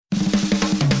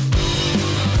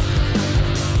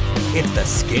It's the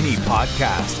Skinny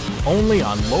Podcast, only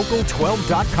on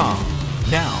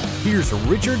Local12.com. Now, here's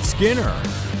Richard Skinner.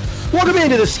 Welcome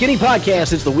into the Skinny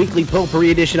Podcast. It's the weekly potpourri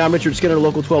edition. I'm Richard Skinner,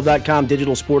 Local12.com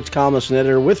digital sports columnist and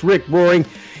editor with Rick Broering.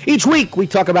 Each week, we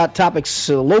talk about topics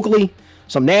locally,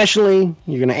 some nationally.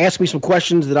 You're going to ask me some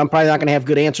questions that I'm probably not going to have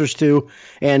good answers to,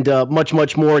 and much,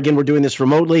 much more. Again, we're doing this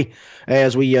remotely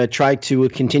as we try to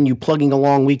continue plugging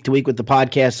along week to week with the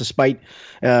podcast, despite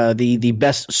the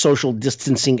best social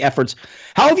distancing efforts.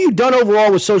 How have you done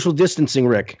overall with social distancing,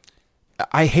 Rick?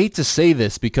 I hate to say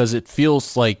this because it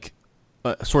feels like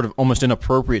sort of almost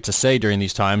inappropriate to say during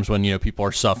these times when, you know, people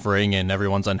are suffering and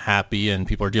everyone's unhappy and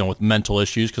people are dealing with mental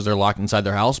issues because they're locked inside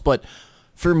their house. But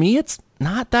for me, it's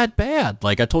not that bad.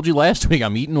 Like I told you last week,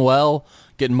 I'm eating well,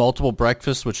 getting multiple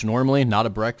breakfasts, which normally not a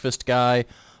breakfast guy.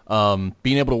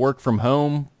 Being able to work from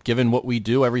home, given what we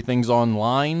do, everything's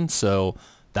online. So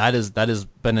that has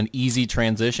been an easy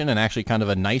transition and actually kind of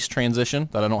a nice transition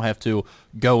that I don't have to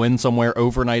go in somewhere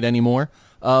overnight anymore.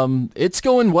 It's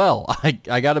going well.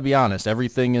 I got to be honest.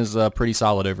 Everything is pretty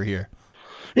solid over here.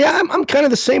 Yeah, I'm kind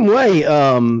of the same way.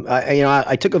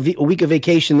 I took a week of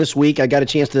vacation this week. I got a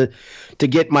chance to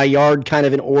get my yard kind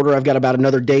of in order. I've got about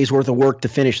another day's worth of work to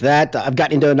finish that. I've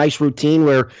gotten into a nice routine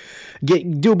where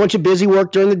do a bunch of busy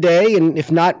work during the day, and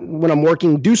if not when I'm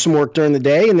working, do some work during the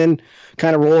day, and then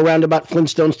kind of roll around about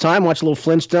Flintstones time, watch a little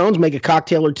Flintstones, make a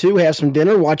cocktail or two, have some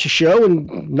dinner, watch a show,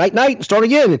 and night, start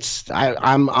again.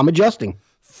 I'm adjusting.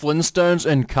 Flintstones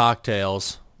and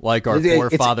cocktails, like our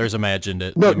forefathers imagined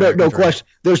it. No question.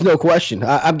 There's no question.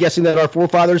 I'm guessing that our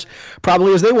forefathers,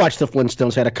 probably as they watched the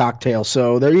Flintstones, had a cocktail.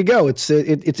 So there you go. It's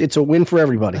a win for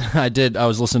everybody. I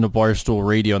was listening to Barstool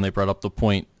Radio, and they brought up the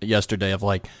point yesterday of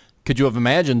like, could you have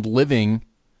imagined living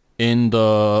in the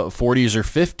 40s or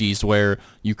 50s where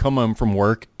you come home from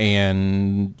work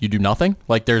and you do nothing?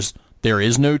 Like there is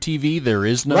no TV, there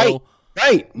is no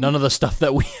right. None of the stuff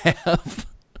that we have.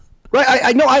 Right,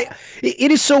 I know.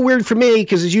 It is so weird for me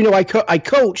because, as you know, I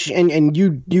coach and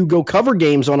you go cover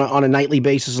games on a nightly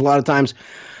basis. A lot of times,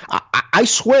 I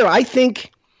swear, I think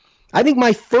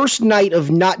my first night of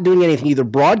not doing anything, either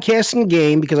broadcasting a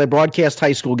game because I broadcast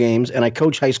high school games and I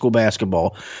coach high school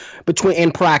basketball,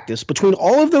 between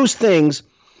all of those things,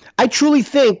 I truly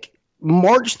think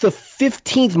March the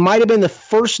 15th might have been the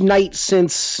first night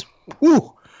since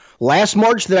last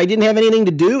March that I didn't have anything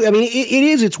to do. I mean,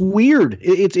 it's weird.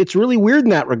 It's really weird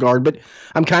in that regard, but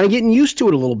I'm kind of getting used to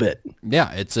it a little bit.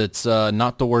 Yeah, it's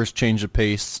not the worst change of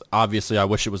pace. Obviously, I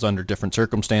wish it was under different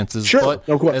circumstances. Sure,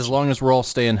 but as long as we're all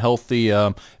staying healthy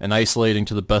and isolating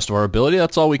to the best of our ability,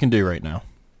 that's all we can do right now.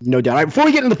 No doubt. All right, before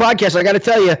we get into the podcast, I got to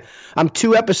tell you, I'm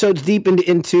 2 episodes deep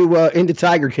into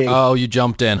Tiger King. Oh, you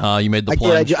jumped in, huh? You made the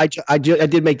plunge. I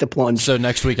did make the plunge. So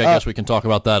next week, I guess we can talk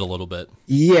about that a little bit.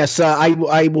 Yes, I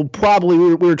will probably.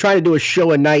 We were trying to do a show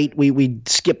a night. We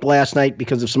skipped last night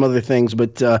because of some other things.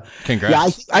 But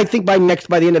congrats. Yeah, I think by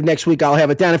the end of next week, I'll have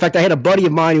it down. In fact, I had a buddy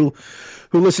of mine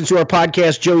who listens to our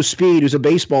podcast, Joe Speed, who's a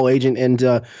baseball agent, and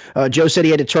Joe said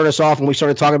he had to turn us off when we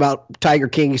started talking about Tiger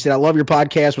King. He said, "I love your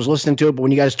podcast, was listening to it, but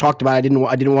when you guys talked about it,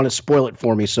 I didn't want to spoil it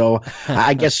for me." So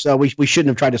I guess we shouldn't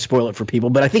have tried to spoil it for people.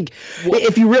 But I think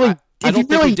if you really... I don't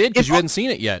think we did because you hadn't seen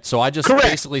it yet. So I just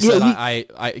basically said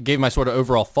I gave my sort of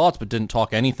overall thoughts, but didn't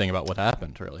talk anything about what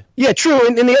happened, really. Yeah, true.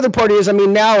 And the other part is, I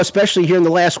mean, now, especially here in the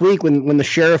last week, when the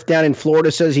sheriff down in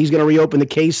Florida says he's going to reopen the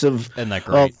case of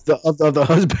the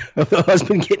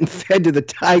husband getting fed to the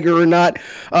tiger or not.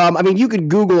 I mean, you could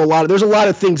Google there's a lot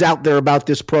of things out there about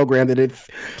this program that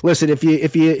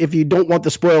if you don't want the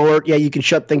spoiler alert, yeah, you can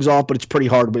shut things off, but it's pretty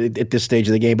hard at this stage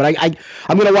of the game. But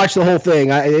I'm going to watch the whole thing.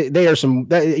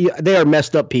 They are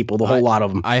messed up people, the whole lot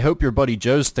of them. I hope your buddy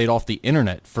Joe stayed off the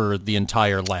internet for the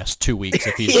entire last 2 weeks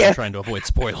if he's trying to avoid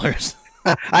spoilers.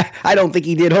 I don't think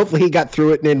he did. Hopefully he got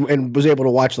through it and was able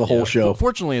to watch the whole show.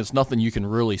 Fortunately, it's nothing you can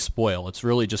really spoil. It's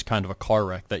really just kind of a car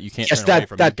wreck that you can't turn away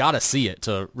from. You got to see it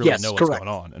to really know what's going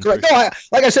on. Correct. No,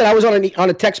 like I said, I was on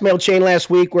a text mail chain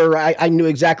last week where I knew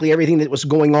exactly everything that was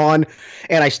going on,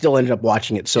 and I still ended up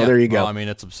watching it. So there you go. Well, I mean,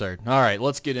 it's absurd. All right,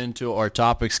 let's get into our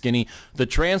topic, Skinny. The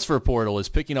transfer portal is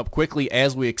picking up quickly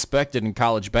as we expected in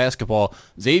college basketball.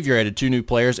 Xavier added 2 new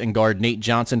players in guard Nate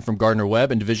Johnson from Gardner-Webb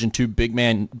and Division II big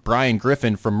man Brian Griffin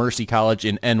from Mercy College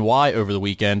in NY over the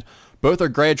weekend. Both are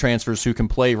grad transfers who can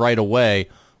play right away.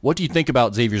 What do you think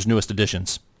about Xavier's newest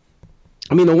additions?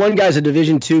 I mean, the one guy's a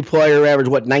Division II player, averaged,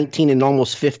 19 and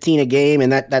almost 15 a game,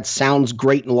 and that sounds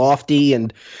great and lofty.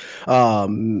 And,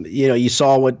 you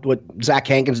saw what Zach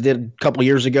Hankins did a couple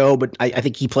years ago, but I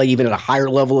think he played even at a higher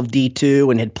level of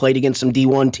D2 and had played against some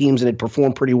D1 teams and had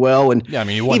performed pretty well. And yeah, I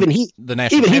mean, he won the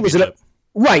national championship.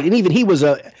 Right, and even he was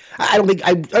I don't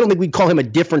think we'd call him a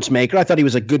difference maker. I thought he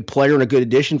was a good player and a good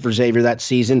addition for Xavier that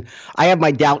season. I have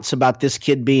my doubts about this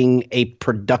kid being a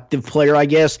productive player, I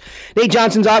guess. Nate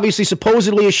Johnson's obviously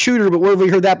supposedly a shooter, but where have we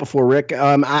heard that before, Rick?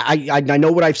 I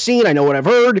know what I've seen, I know what I've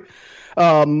heard,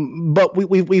 but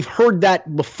we've heard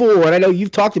that before, and I know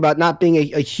you've talked about not being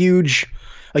a huge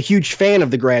fan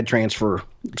of the grad transfer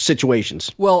situations.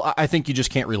 Well, I think you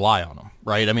just can't rely on them,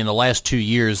 right? I mean, the last 2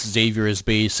 years, Xavier has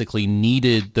basically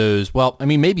needed those. Well, I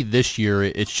mean, maybe this year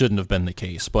it shouldn't have been the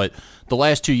case, but the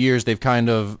last 2 years they've kind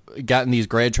of gotten these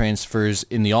grad transfers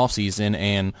in the offseason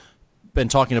and been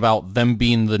talking about them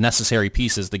being the necessary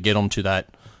pieces to get them to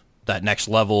that next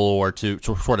level or to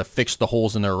sort of fix the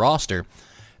holes in their roster.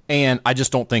 And I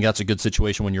just don't think that's a good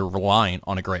situation when you're relying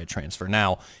on a grad transfer.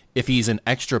 Now, if he's an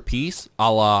extra piece,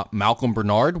 a la Malcolm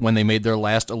Bernard when they made their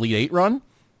last Elite Eight run,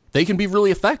 they can be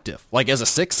really effective. Like as a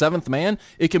 6th, 7th man,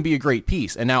 it can be a great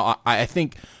piece. And now I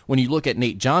think when you look at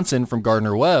Nate Johnson from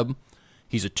Gardner-Webb,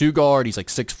 he's a 2-guard, he's like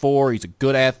 6'4", he's a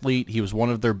good athlete, he was one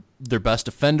of their best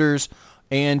defenders,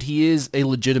 and he is a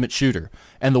legitimate shooter.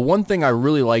 And the one thing I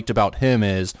really liked about him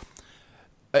is,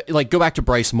 like, go back to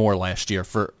Bryce Moore last year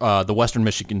for the Western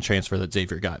Michigan transfer that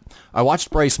Xavier got. I watched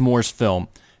Bryce Moore's film,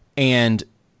 and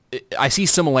I see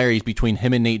similarities between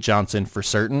him and Nate Johnson for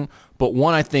certain, but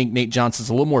one, I think Nate Johnson's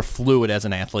a little more fluid as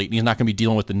an athlete, and he's not going to be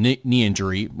dealing with the knee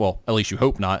injury, well, at least you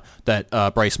hope not, that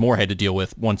Bryce Moore had to deal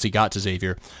with once he got to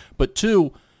Xavier. But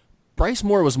two, Bryce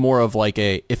Moore was more of like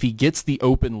if he gets the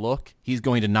open look, he's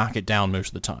going to knock it down most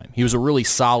of the time. He was a really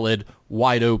solid,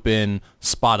 wide-open,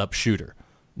 spot-up shooter.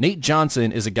 Nate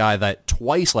Johnson is a guy that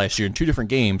twice last year in 2 different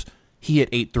games, he hit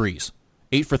 8 threes.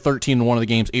 8 for 13 in one of the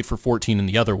games, 8 for 14 in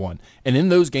the other one. And in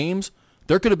those games,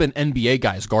 there could have been NBA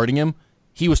guys guarding him.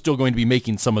 He was still going to be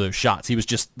making some of those shots. He was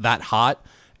just that hot,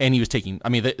 and he was taking, I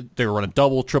mean, they were running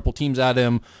double, triple teams at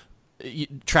him,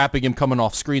 trapping him, coming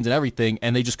off screens and everything,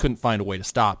 and they just couldn't find a way to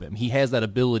stop him. He has that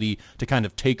ability to kind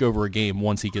of take over a game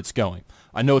once he gets going.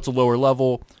 I know it's a lower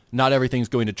level. Not everything's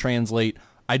going to translate.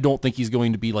 I don't think he's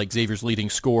going to be like Xavier's leading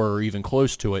scorer or even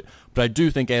close to it, but I do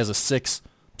think as a 6th,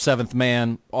 7th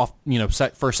man off,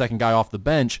 first, second guy off the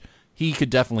bench, he could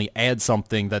definitely add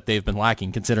something that they've been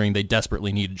lacking, considering they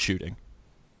desperately needed shooting.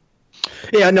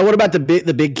 Yeah. Now, what about the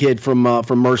big kid from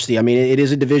Mercy? I mean, it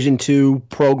is a Division II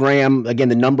program. Again,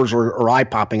 the numbers are eye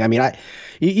popping. I mean,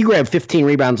 you grab 15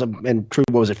 rebounds and true,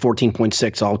 what was it,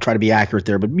 14.6? I'll try to be accurate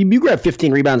there, but you grab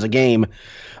 15 rebounds a game.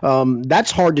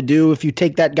 That's hard to do if you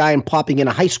take that guy and popping in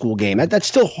a high school game. That's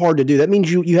still hard to do. That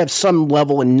means you have some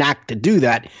level and knack to do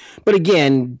that. But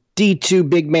again, D2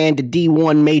 big man to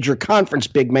D1 major conference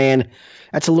big man,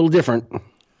 that's a little different.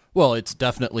 Well, it's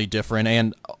definitely different.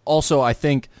 And also, I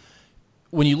think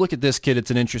when you look at this kid, it's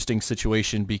an interesting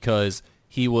situation because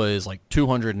he was like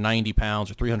 290 pounds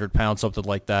or 300 pounds, something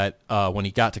like that, when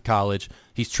he got to college.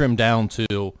 He's trimmed down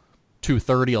to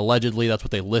 230 allegedly. That's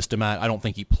what they list him at. I don't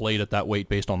think he played at that weight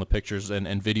based on the pictures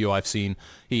and video I've seen.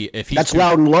 That's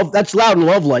loud and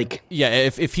love like. Yeah,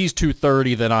 if he's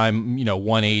 230, then I'm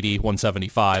 180,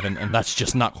 175, and that's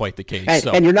just not quite the case.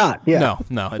 And you're not. Yeah.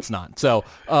 No, it's not. So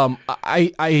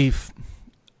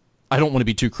I don't want to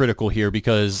be too critical here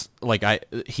because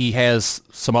he has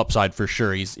some upside for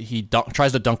sure. He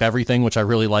tries to dunk everything, which I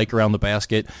really like around the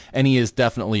basket, and he is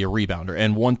definitely a rebounder.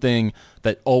 And one thing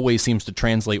that always seems to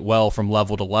translate well from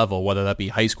level to level, whether that be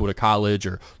high school to college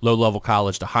or low-level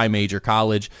college to high major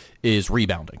college, is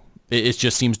rebounding. It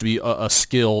just seems to be a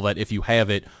skill that if you have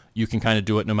it, you can kind of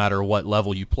do it no matter what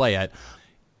level you play at.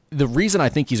 The reason I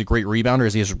think he's a great rebounder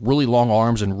is he has really long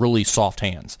arms and really soft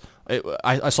hands.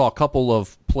 I saw a couple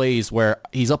of plays where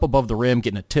he's up above the rim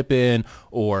getting a tip in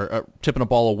or tipping a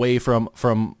ball away from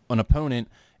an opponent,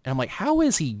 and I'm like, how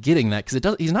is he getting that?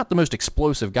 Because he's not the most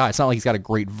explosive guy. It's not like he's got a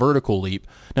great vertical leap.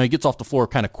 Now, he gets off the floor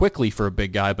kind of quickly for a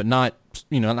big guy, but not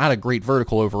a great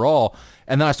vertical overall.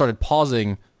 And then I started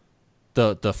pausing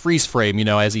the freeze frame,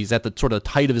 as he's at the sort of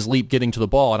height of his leap getting to the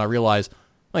ball, and I realized,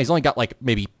 well, he's only got like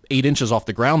maybe 8 inches off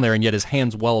the ground there, and yet his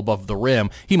hand's well above the rim.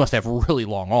 He must have really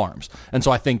long arms. And so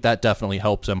I think that definitely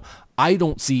helps him. I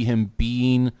don't see him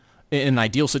being, in an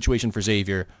ideal situation for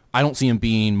Xavier, I don't see him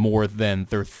being more than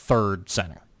their 3rd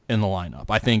center in the lineup.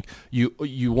 I think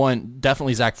you want,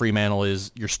 definitely Zach Freemantle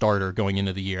is your starter going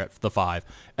into the year at the 5.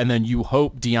 And then you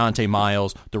hope Deontay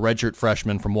Miles, the redshirt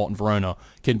freshman from Walton Verona,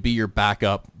 can be your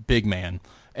backup big man.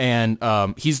 And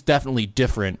he's definitely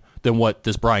different than what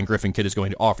this Brian Griffin kid is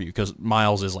going to offer you, because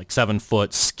Miles is like 7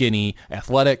 foot, skinny,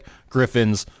 athletic.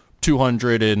 Griffin's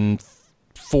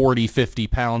 240, 50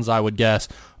 pounds, I would guess,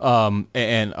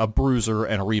 and a bruiser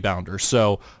and a rebounder.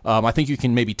 So I think you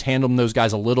can maybe tandem those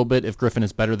guys a little bit if Griffin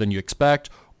is better than you expect,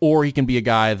 or he can be a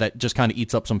guy that just kind of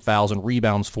eats up some fouls and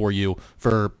rebounds for you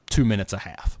for 2 minutes a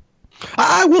half.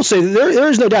 I will say there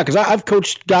is no doubt, because I've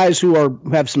coached guys who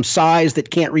have some size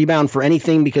that can't rebound for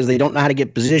anything because they don't know how to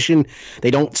get position. They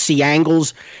don't see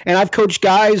angles. And I've coached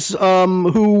guys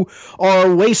who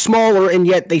are way smaller, and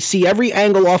yet they see every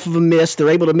angle off of a miss. They're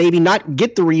able to maybe not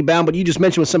get the rebound, but you just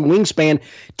mentioned with some wingspan,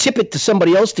 tip it to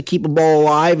somebody else to keep a ball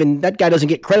alive, and that guy doesn't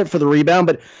get credit for the rebound.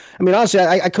 But, I mean, honestly,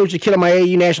 I coached a kid on my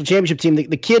AAU national championship team.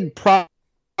 The kid probably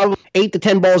 8 to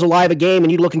 10 balls alive a game,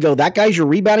 and you look and go, that guy's your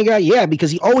rebounding guy? Yeah, because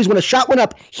he always, when a shot went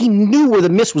up, he knew where the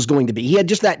miss was going to be. He had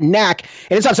just that knack,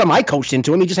 and it's not something I coached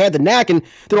into him. He just had the knack, and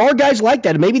there are guys like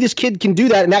that, and maybe this kid can do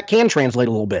that, and that can translate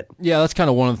a little bit. Yeah, that's kind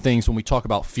of one of the things when we talk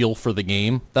about feel for the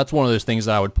game. That's one of those things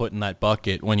that I would put in that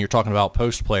bucket when you're talking about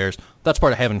post players. That's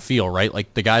part of having feel, right?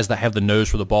 Like the guys that have the nose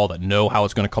for the ball, that know how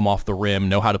it's going to come off the rim,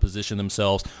 know how to position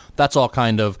themselves. That's all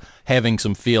kind of having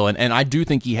some feel, and I do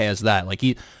think he has that. Like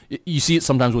you see it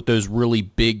sometimes with those really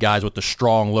big guys with the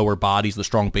strong lower bodies, the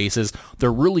strong bases.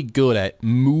 They're really good at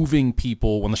moving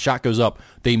people. When the shot goes up,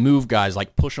 they move guys,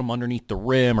 like push them underneath the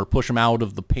rim or push them out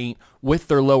of the paint with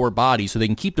their lower body so they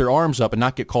can keep their arms up and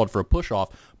not get called for a push-off,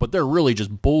 but they're really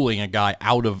just bullying a guy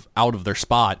out of their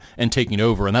spot and taking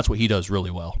over, and that's what he does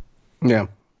really well. Yeah.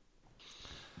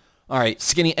 All right,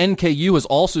 Skinny, NKU has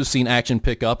also seen action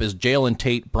pick up as Jalen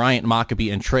Tate, Bryant Maccabee,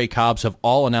 and Trey Cobbs have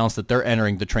all announced that they're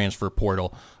entering the transfer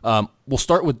portal. We'll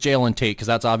start with Jalen Tate because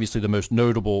that's obviously the most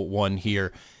notable one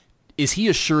here. Is he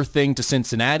a sure thing to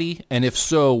Cincinnati? And if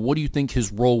so, what do you think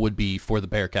his role would be for the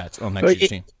Bearcats on next year's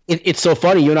team? It's so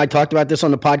funny. You and I talked about this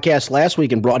on the podcast last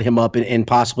week and brought him up in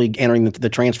possibly entering the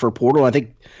transfer portal. I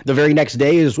think the very next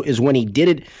day is when he did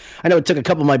it. I know it took a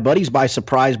couple of my buddies by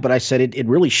surprise, but I said it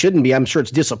really shouldn't be. I'm sure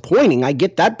it's disappointing. I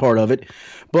get that part of it.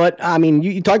 But, I mean,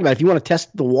 you talked about it. If you want to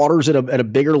test the waters at a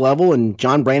bigger level and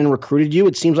John Brandon recruited you,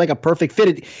 it seems like a perfect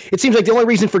fit. It seems like the only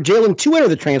reason for Jalen to enter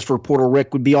the transfer portal,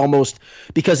 Rick, would be almost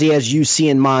because he has UC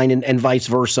in mind and vice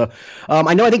versa.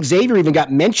 I think Xavier even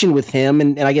got mentioned with him,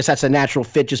 and I guess that's a natural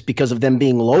fit just because of them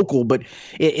being local. But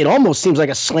it almost seems like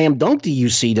a slam dunk to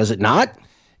UC, does it not?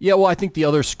 Yeah, well, I think the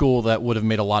other school that would have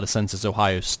made a lot of sense is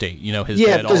Ohio State. You know, his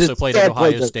dad also played at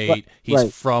Ohio State.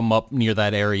 He's from up near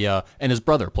that area, and his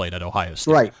brother played at Ohio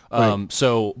State. Right.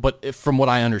 So, but from what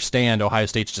I understand, Ohio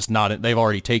State's just not. They've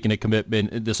already taken a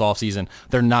commitment this offseason.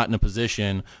 They're not in a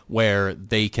position where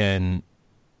they can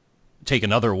take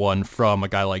another one from a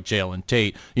guy like Jalen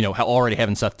Tate. You know, already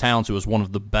having Seth Towns, who was one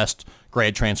of the best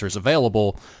grad transfers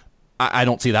available. I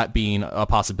don't see that being a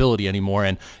possibility anymore.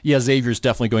 And yeah, Xavier's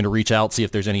definitely going to reach out, see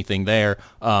if there's anything there.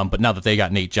 But now that they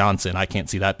got Nate Johnson, I can't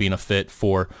see that being a fit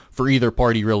for either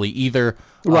party really either.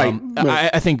 Right.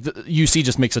 I think UC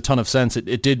just makes a ton of sense.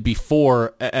 It did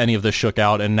before any of this shook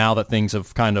out. And now that things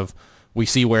have we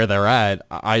see where they're at,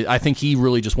 I think he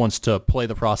really just wants to play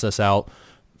the process out,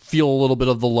 feel a little bit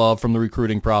of the love from the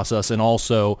recruiting process, and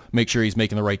also make sure he's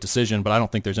making the right decision. But I don't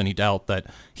think there's any doubt that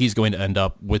he's going to end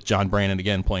up with John Brandon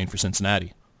again playing for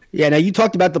Cincinnati. Yeah, now you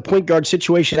talked about the point guard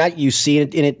situation at UC,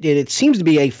 and it seems to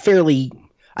be a fairly,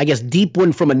 I guess, deep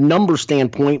one from a number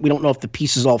standpoint. We don't know if the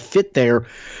pieces all fit there,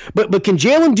 but can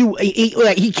Jalen do?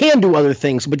 He can do other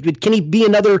things, but can he be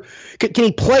another? Can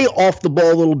he play off the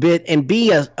ball a little bit and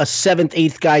be a seventh,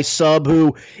 eighth guy sub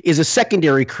who is a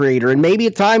secondary creator, and maybe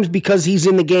at times because he's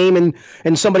in the game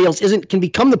and somebody else isn't, can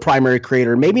become the primary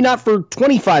creator? Maybe not for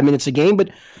 25 minutes a game, but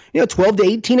 12 to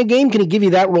 18 a game. Can he give you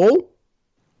that role?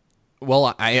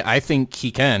 Well, I think he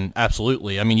can,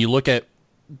 absolutely. I mean, you look at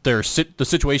the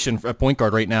situation at point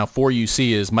guard right now for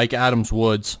UC is Mike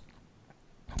Adams-Woods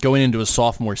going into his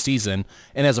sophomore season,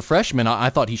 and as a freshman, I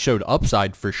thought he showed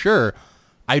upside for sure.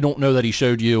 I don't know that he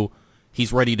showed you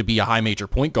he's ready to be a high major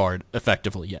point guard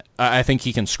effectively yet. I think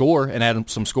he can score and add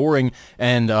some scoring,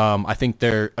 and I think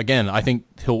I think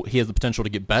he has the potential to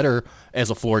get better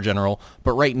as a floor general,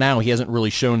 but right now he hasn't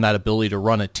really shown that ability to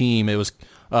run a team. It was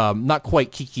not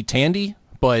quite Kiki Tandy,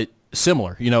 but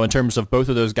similar, in terms of both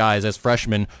of those guys as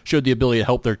freshmen showed the ability to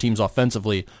help their teams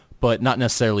offensively, but not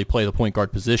necessarily play the point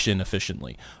guard position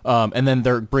efficiently. And then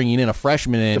they're bringing in a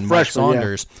freshman Mike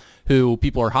Saunders, who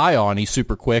people are high on. He's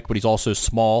super quick, but he's also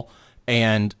small,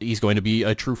 and he's going to be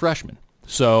a true freshman.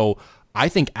 So I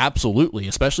think absolutely,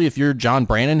 especially if you're John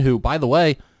Brandon, who, by the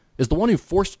way, is the one who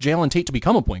forced Jalen Tate to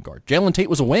become a point guard. Jalen Tate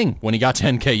was a wing when he got to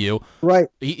NKU. Right.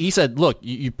 He said, look,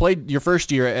 you played your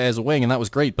first year as a wing, and that was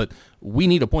great, but we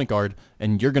need a point guard,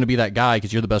 and you're going to be that guy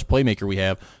because you're the best playmaker we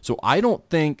have. So I don't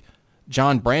think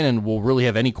John Brandon will really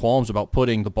have any qualms about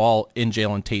putting the ball in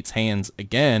Jalen Tate's hands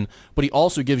again, but he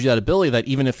also gives you that ability that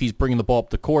even if he's bringing the ball up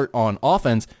the court on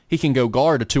offense, he can go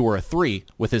guard a 2 or a 3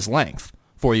 with his length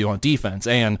for you on defense.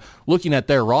 And looking at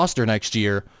their roster next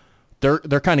year, they're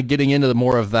kind of getting into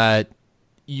more of that.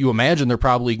 You imagine they're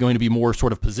probably going to be more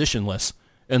sort of positionless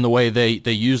in the way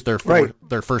they use their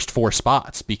their first four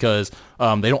spots, because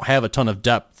they don't have a ton of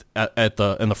depth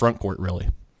in the front court, really.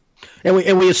 And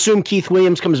we assume Keith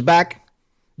Williams comes back.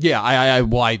 Yeah,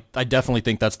 I definitely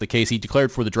think that's the case. He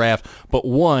declared for the draft, but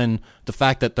the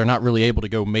fact that they're not really able to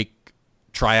go make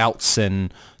tryouts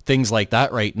and things like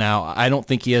that right now, I don't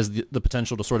think he has the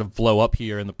potential to sort of blow up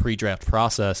here in the pre-draft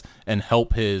process and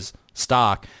help his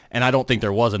stock. And I don't think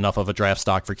there was enough of a draft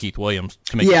stock for Keith Williams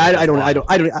to make. Yeah, I don't.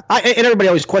 And everybody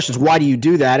always questions, why do you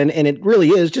do that? And it really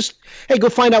is just, hey, go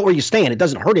find out where you stand. It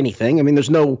doesn't hurt anything. I mean, there's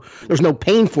no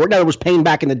pain for it. Now, there was pain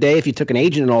back in the day if you took an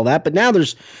agent and all that, but now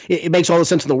it makes all the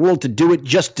sense in the world to do it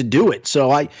just to do it.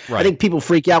 So I think people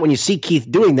freak out when you see Keith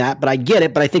doing that, but I get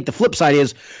it. But I think the flip side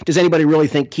is, does anybody really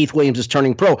think Keith Williams is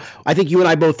turning pro? I think you and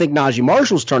I both think Najee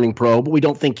Marshall's turning pro, but we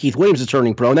don't think Keith Williams is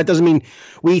turning pro. And that doesn't mean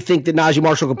we think that Najee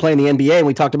Marshall can play in the NBA, and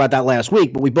we talked about that last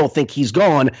week, but we both think he's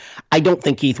gone. I don't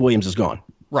think Keith Williams is gone.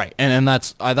 Right, and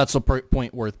that's a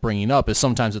point worth bringing up, is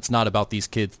sometimes it's not about these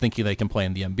kids thinking they can play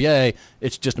in the NBA.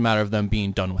 It's just a matter of them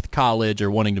being done with college or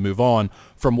wanting to move on.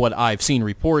 From what I've seen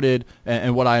reported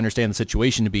and what I understand the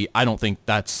situation to be, I don't think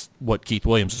that's what Keith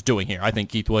Williams is doing here. I think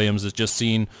Keith Williams is just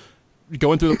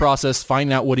going through the process,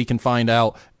 finding out what he can find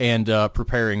out, and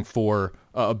preparing for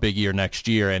a big year next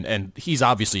year. And he's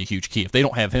obviously a huge key. If they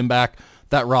don't have him back,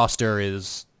 that roster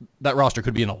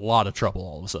could be in a lot of trouble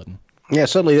all of a sudden. Yeah,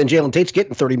 suddenly then Jalen Tate's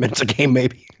getting 30 minutes a game,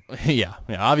 maybe. Yeah.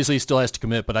 Obviously, he still has to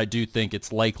commit, but I do think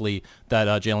it's likely that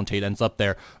Jalen Tate ends up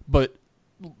there. But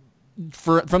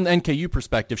from the NKU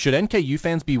perspective, should NKU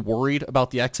fans be worried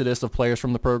about the exodus of players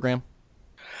from the program?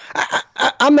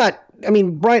 I'm not. I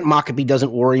mean, Bryant Maccabee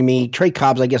doesn't worry me. Trey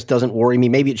Cobbs, I guess, doesn't worry me.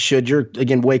 Maybe it should. You're,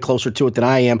 again, way closer to it than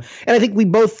I am. And I think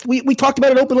we talked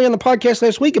about it openly on the podcast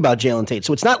last week about Jalen Tate.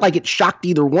 So it's not like it shocked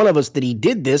either one of us that he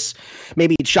did this.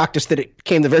 Maybe it shocked us that it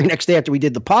came the very next day after we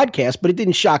did the podcast, but it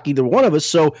didn't shock either one of us.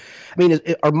 So, I mean,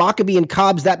 are Maccabee and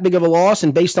Cobbs that big of a loss?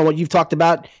 And based on what you've talked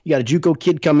about, you got a JUCO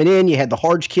kid coming in. You had the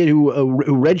Harge kid who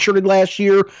redshirted last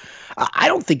year. I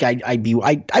don't think I'd be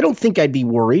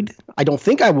worried. I don't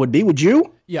think I would be. Would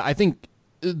you? Yeah, I think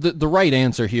the right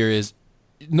answer here is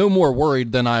no more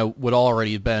worried than I would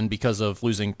already have been because of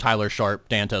losing Tyler Sharp,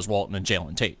 Dantez Walton, and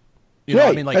Jalen Tate. You know, right.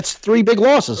 I mean, like, that's three big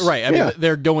losses. Right. I mean,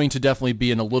 they're going to definitely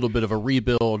be in a little bit of a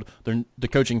rebuild. The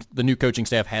new coaching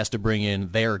staff has to bring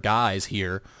in their guys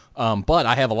here. But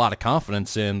I have a lot of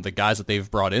confidence in the guys that they've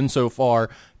brought in so far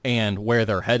and where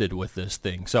they're headed with this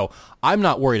thing. So I'm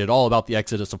not worried at all about the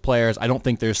exodus of players. I don't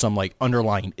think there's some like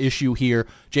underlying issue here.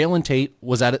 Jalen Tate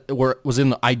was in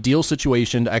the ideal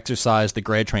situation to exercise the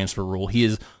grad transfer rule. He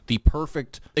is the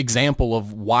perfect example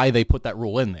of why they put that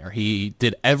rule in there. He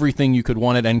did everything you could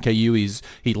want at NKU.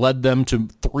 He led them to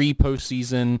three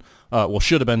postseason,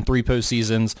 should have been three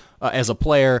postseasons as a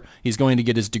player. He's going to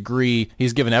get his degree.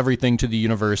 He's given everything to the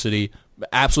university.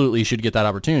 Absolutely should get that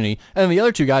opportunity. And then the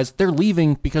other two guys, they're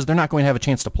leaving because they're not going to have a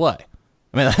chance to play.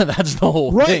 I mean, that's the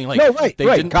whole thing. Like, they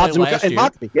didn't play last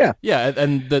year. Yeah,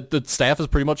 and the staff has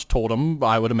pretty much told them,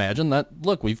 I would imagine, that,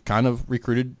 look, we've kind of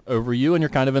recruited over you, and you're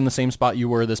kind of in the same spot you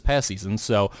were this past season.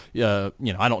 So, I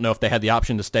don't know if they had the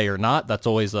option to stay or not. That's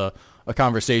always a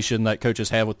conversation that coaches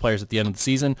have with players at the end of the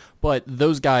season. But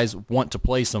those guys want to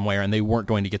play somewhere, and they weren't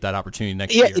going to get that opportunity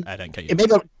next year at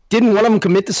NKU. Didn't one of them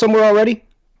commit to somewhere already?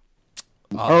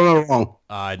 I'm wrong.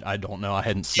 I don't know. I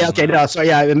hadn't seen. Yeah. Okay. No. So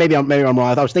yeah, maybe I'm wrong.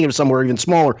 I was thinking of somewhere even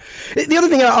smaller. The other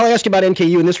thing I'll ask you about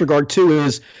NKU in this regard too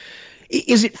is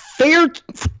it fair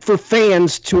for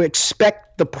fans to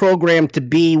expect the program to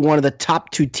be one of the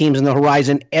top two teams in the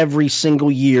Horizon every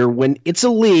single year when it's a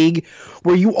league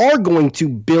where you are going to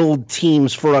build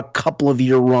teams for a couple of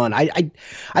year run? I think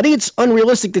it's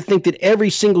unrealistic to think that every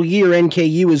single year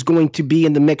NKU is going to be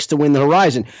in the mix to win the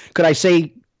Horizon. Could I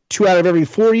say 2 out of every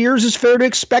 4 years is fair to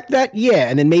expect that? Yeah.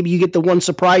 And then maybe you get the one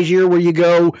surprise year where you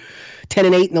go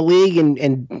 10-8 in the league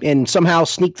and somehow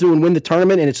sneak through and win the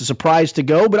tournament, and it's a surprise to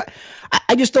go. But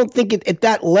I just don't think at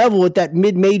that level, at that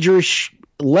mid-major-ish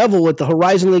level, at the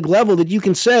Horizon League level, that you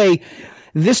can say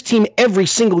this team every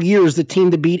single year is the team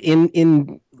to beat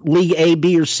in League A,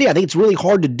 B, or C. I think it's really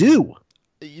hard to do.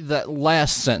 That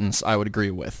last sentence I would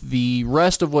agree with. The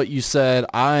rest of what you said,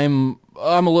 I'm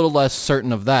a little less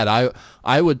certain of that.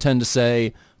 I would tend to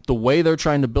say the way they're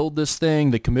trying to build this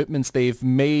thing, the commitments they've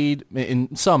made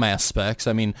in some aspects,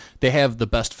 I mean, they have the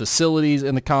best facilities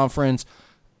in the conference.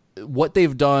 What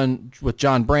they've done with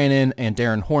John Brannon and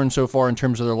Darren Horn so far in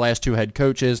terms of their last two head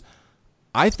coaches,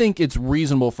 I think it's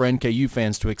reasonable for NKU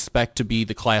fans to expect to be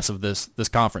the class of this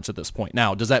conference at this point.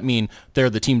 Now, does that mean they're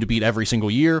the team to beat every single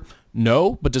year?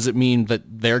 No, but does it mean that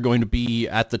they're going to be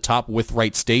at the top with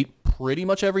Wright State pretty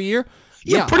much every year?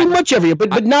 Yeah, pretty much every year,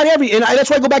 but not every. And that's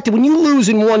why I go back to when you lose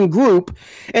in one group.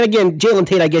 And again, Jalen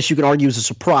Tate, I guess you can argue is a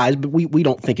surprise, but we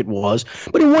don't think it was.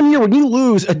 But in 1 year, when you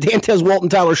lose a Dantez Walton,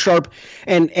 Tyler Sharp,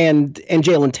 and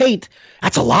Jalen Tate,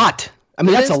 that's a lot. I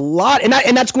mean, that's a lot, and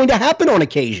that's going to happen on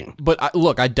occasion. But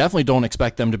look, I definitely don't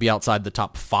expect them to be outside the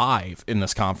top 5 in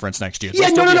this conference next year. Yeah,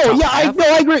 no. Yeah,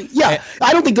 I agree. Yeah,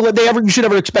 I don't think you should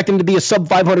ever expect them to be a sub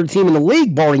 500 team in the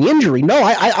league, barring injury. No,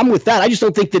 I'm with that. I just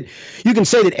don't think that you can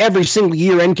say that every single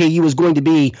year NKU is going to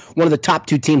be one of the top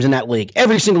 2 teams in that league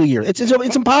every single year. It's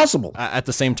impossible. At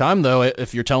the same time, though,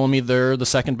 if you're telling me they're the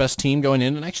second best team going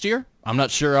into next year, I'm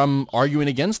not sure I'm arguing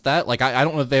against that. Like, I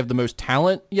don't know if they have the most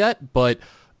talent yet, but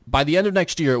by the end of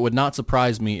next year, it would not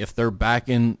surprise me if they're back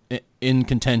in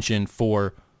contention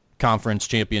for conference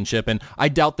championship. And I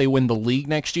doubt they win the league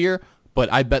next year,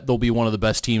 but I bet they'll be one of the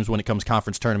best teams when it comes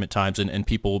conference tournament times, and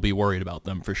people will be worried about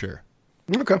them for sure.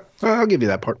 Okay, I'll give you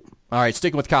that part. All right,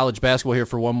 sticking with college basketball here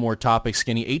for one more topic,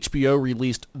 Skinny. HBO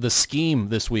released The Scheme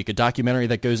this week, a documentary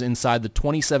that goes inside the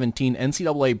 2017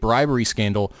 NCAA bribery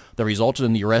scandal that resulted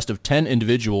in the arrest of 10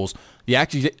 individuals. The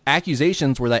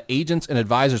accusations were that agents and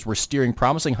advisors were steering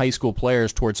promising high school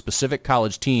players towards specific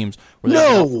college teams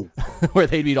where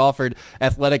they'd be offered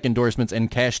athletic endorsements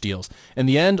and cash deals. In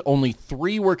the end, only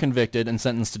 3 were convicted and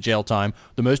sentenced to jail time,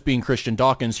 the most being Christian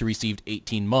Dawkins, who received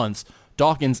 18 months.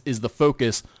 Dawkins is the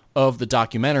focus of the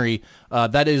documentary.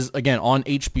 That is, again, on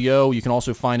HBO. You can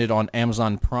also find it on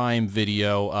Amazon Prime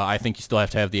Video. I think you still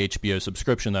have to have the HBO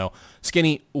subscription, though.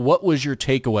 Skinny, what was your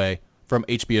takeaway from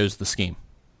HBO's The Scheme?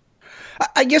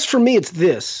 I guess for me, it's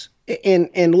this.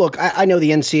 And look, I know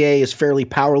the NCAA is fairly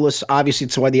powerless. Obviously,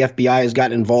 it's why the FBI has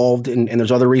gotten involved, and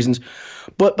there's other reasons.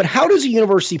 But how does a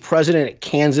university president at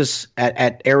Kansas,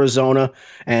 at Arizona,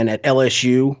 and at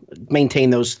LSU maintain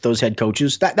those head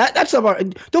coaches? That's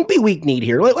don't be weak-kneed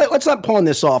here. Let's not pawn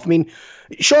this off. I mean,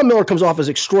 Sean Miller comes off as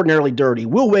extraordinarily dirty.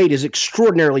 Will Wade is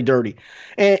extraordinarily dirty,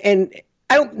 and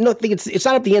I don't think it's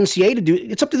not up to the NCAA to do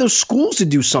it. It's up to those schools to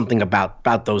do something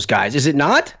about those guys. Is it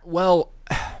not? Well,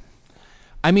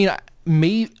 I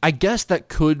mean, I guess that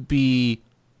could be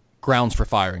grounds for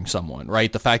firing someone,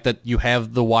 right? The fact that you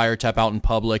have the wiretap out in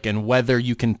public, and whether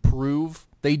you can prove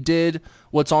they did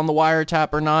what's on the wiretap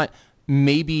or not,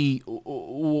 maybe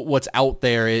what's out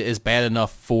there is bad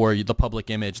enough for the public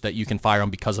image that you can fire them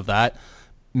because of that.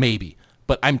 Maybe.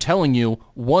 But I'm telling you,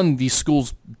 one, these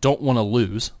schools don't want to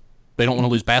lose. They don't want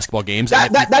to lose basketball games.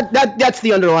 That's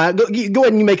the underlying. Go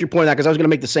ahead and you make your point on that, because I was going to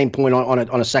make the same point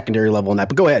on a secondary level on that.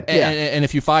 But go ahead. And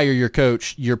if you fire your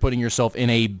coach, you're putting yourself in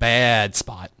a bad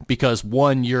spot, because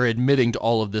one, you're admitting to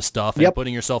all of this stuff and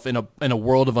putting yourself in a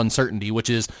world of uncertainty, which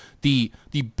is the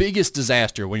biggest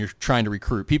disaster when you're trying to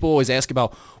recruit. People always ask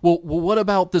about, well, what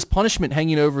about this punishment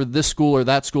hanging over this school or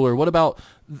that school, or what about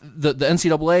the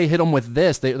NCAA hit them with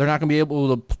this? They're not going to be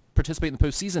able to participate in the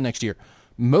postseason next year.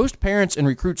 Most parents and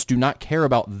recruits do not care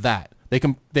about that.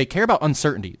 They care about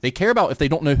uncertainty. They care about if they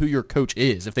don't know who your coach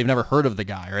is, if they've never heard of the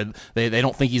guy, or they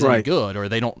don't think he's any good, or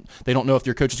they don't know if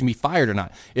your coach is going to be fired or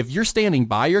not. If you're standing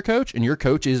by your coach and your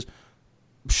coach is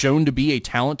shown to be a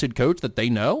talented coach that they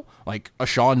know, like a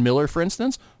Sean Miller, for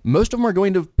instance, most of them are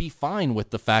going to be fine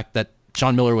with the fact that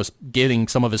Sean Miller was getting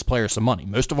some of his players some money.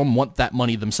 Most of them want that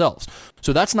money themselves.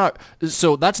 So that's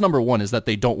number one, is that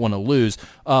they don't want to lose.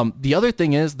 The other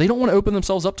thing is they don't want to open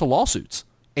themselves up to lawsuits.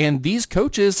 And these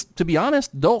coaches, to be honest,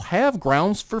 they'll have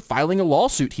grounds for filing a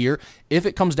lawsuit here if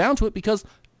it comes down to it, because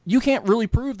you can't really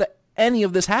prove that any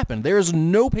of this happened. There is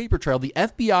no paper trail. The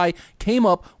FBI came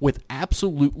up with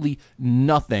absolutely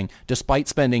nothing, despite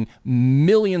spending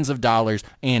millions of dollars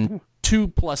and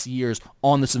 2+ years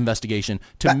on this investigation.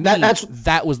 To me,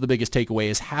 that was the biggest takeaway,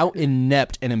 is how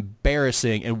inept and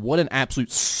embarrassing and what an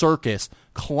absolute circus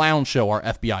clown show our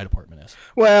FBI department is.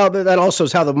 Well, that also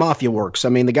is how the mafia works. I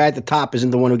mean, the guy at the top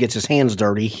isn't the one who gets his hands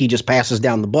dirty. He just passes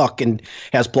down the buck and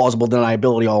has plausible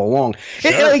deniability all along.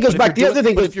 Sure, it goes back to the other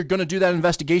thing. But if you're going to do that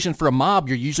investigation for a mob,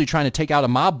 you're usually trying to take out a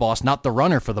mob boss, not the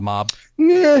runner for the mob.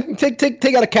 Yeah,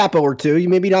 take out a capo or two. You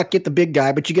maybe not get the big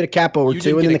guy, but you get a capo or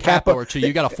two. And then the capo or two.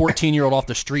 You got a 14-year-old off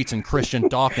the streets and Christian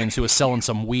Dawkins who is selling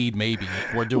some weed. Maybe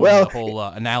if we're doing the whole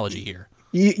analogy here.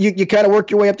 You kind of work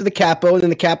your way up to the capo, and then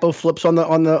the capo flips on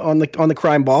the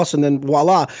crime boss, and then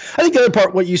voila. I think the other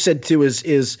part, what you said too,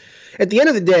 is at the end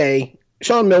of the day,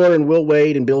 Sean Miller and Will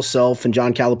Wade and Bill Self and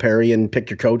John Calipari and pick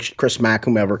your coach, Chris Mack,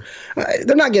 whomever,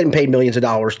 they're not getting paid millions of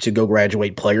dollars to go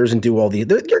graduate players and do all these.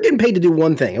 They're getting paid to do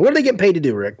one thing. And what are they getting paid to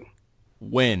do, Rick?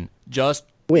 Win. Just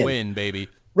Win, baby.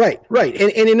 Right.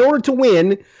 And in order to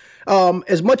win,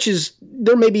 as much as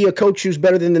there may be a coach who's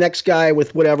better than the next guy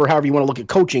with whatever, however you want to look at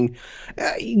coaching,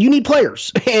 you need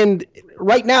players. And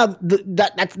right now,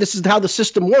 this is how the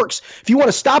system works. If you want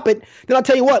to stop it, then I'll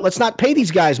tell you what, let's not pay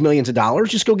these guys millions of dollars.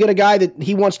 Just go get a guy that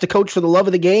he wants to coach for the love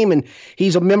of the game, and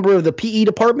he's a member of the PE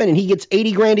department, and he gets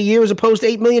 $80,000 a year as opposed to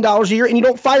 $8 million a year, and you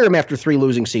don't fire him after 3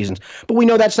 losing seasons. But we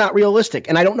know that's not realistic.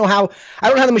 And I don't know how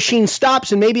the machine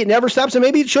stops, and maybe it never stops, and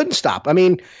maybe it shouldn't stop. I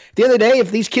mean, at the end of the day,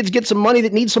 if these kids get some money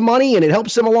that need some money and it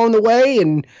helps them along the way,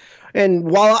 and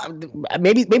while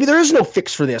maybe there is no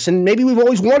fix for this, and maybe we've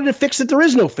always wanted a fix that there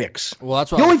is no fix. Well,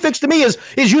 that's the only fix to me is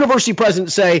university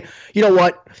presidents say, you know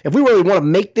what, if we really want to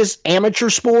make this amateur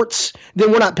sports,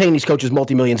 then we're not paying these coaches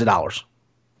multi-millions of dollars.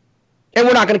 And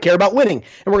we're not going to care about winning.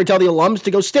 And we're going to tell the alums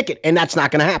to go stick it. And that's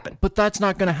not going to happen. But that's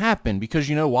not going to happen because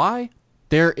you know why?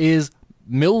 There is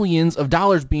millions of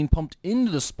dollars being pumped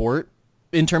into the sport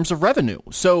in terms of revenue.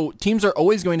 So teams are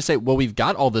always going to say, well, we've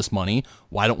got all this money.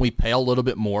 Why don't we pay a little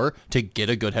bit more to get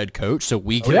a good head coach so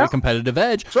we get a competitive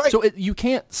edge? Right. So you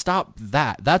can't stop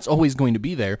that. That's always going to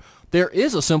be there. There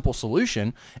is a simple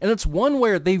solution, and it's one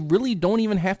where they really don't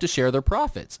even have to share their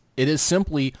profits. It is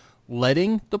simply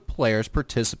letting the players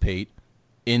participate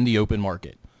in the open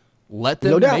market. Let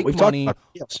them make money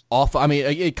off. I mean,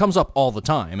 it comes up all the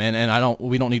time, and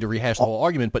we don't need to rehash the whole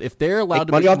argument. But if they're allowed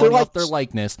to make money off their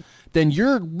likeness, then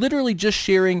you're literally just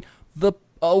sharing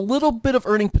a little bit of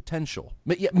earning potential.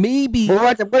 Maybe.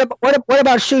 Well, what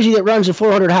about Susie that runs the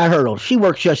 400 high hurdle? She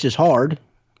works just as hard.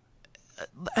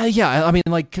 Yeah, I mean,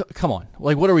 like, come on.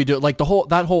 Like, what are we doing? Like,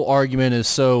 that whole argument is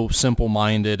so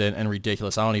simple-minded and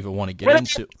ridiculous. I don't even want to get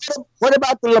into. What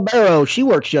about the libero? She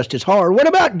works just as hard. What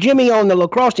about Jimmy on the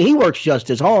lacrosse team? He works just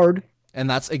as hard. And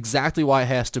that's exactly why it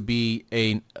has to be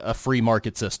a free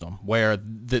market system where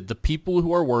the people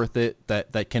who are worth it,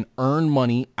 that can earn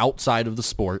money outside of the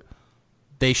sport,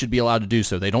 they should be allowed to do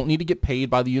so. They don't need to get paid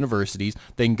by the universities.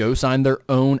 They can go sign their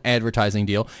own advertising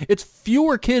deal. It's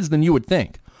fewer kids than you would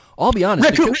think. I'll be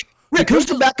honest. Rick, who's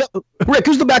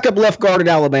the backup left guard at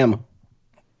Alabama?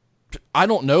 I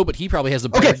don't know, but he probably has a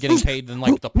better getting paid than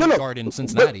the point guard in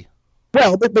Cincinnati.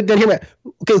 But then hear me.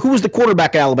 Okay, who was the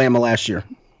quarterback at Alabama last year?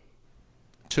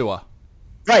 Tua.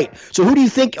 Right. So who do you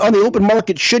think on the open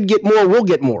market should get more, will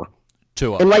get more?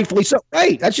 Tua. And rightfully so.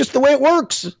 Right. That's just the way it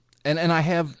works. And I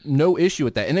have no issue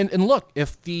with that. And look,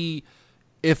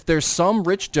 if there's some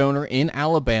rich donor in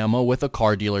Alabama with a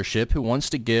car dealership who wants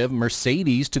to give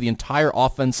Mercedes to the entire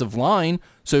offensive line,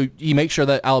 so you make sure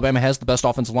that Alabama has the best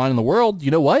offensive line in the world,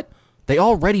 you know what? They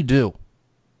already do.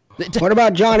 What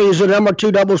about Johnny, who's the number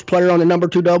 2 doubles player on the number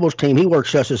 2 doubles team? He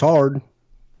works just as hard.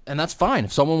 And that's fine.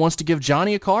 If someone wants to give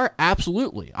Johnny a car,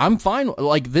 absolutely. I'm fine.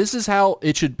 Like, this is how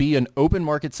it should be, an open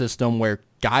market system where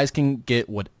guys can get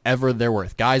whatever they're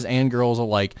worth. Guys and girls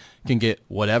alike can get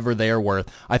whatever they are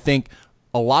worth. I think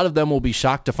a lot of them will be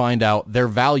shocked to find out their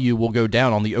value will go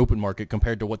down on the open market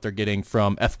compared to what they're getting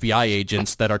from FBI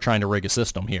agents that are trying to rig a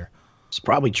system here. It's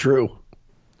probably true.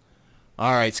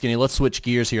 All right, Skinny, let's switch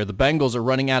gears here. The Bengals are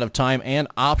running out of time and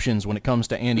options when it comes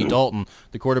to Andy Dalton.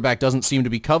 The quarterback doesn't seem to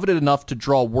be coveted enough to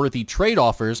draw worthy trade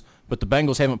offers, but the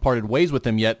Bengals haven't parted ways with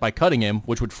him yet by cutting him,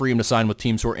 which would free him to sign with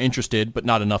teams who are interested, but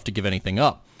not enough to give anything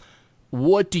up.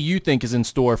 What do you think is in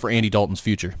store for Andy Dalton's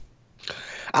future?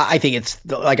 I think it's,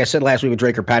 like I said last week with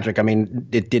Drake or Patrick, I mean,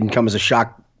 it didn't come as a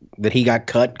shock that he got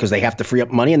cut because they have to free up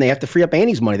money and they have to free up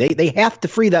Andy's money. They have to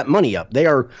free that money up. They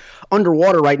are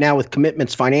underwater right now with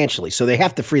commitments financially, so they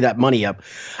have to free that money up.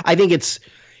 I think it's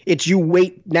you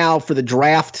wait now for the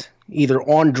draft, either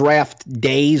on draft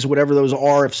days, whatever those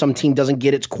are, if some team doesn't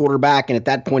get its quarterback and at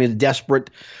that point is desperate,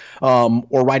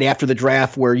 or right after the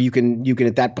draft where you can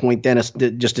at that point then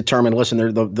just determine, listen,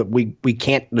 we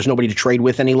can't, there's nobody to trade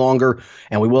with any longer,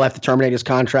 and we will have to terminate his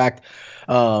contract.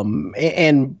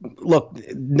 And look,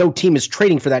 no team is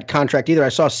trading for that contract either. I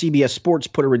saw CBS Sports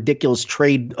put a ridiculous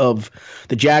trade of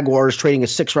the Jaguars trading a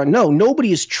 6th round. No,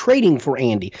 nobody is trading for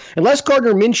Andy. Unless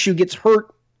Gardner Minshew gets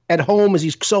hurt at home as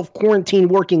he's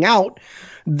self-quarantined working out,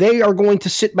 they are going to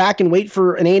sit back and wait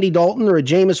for an Andy Dalton or a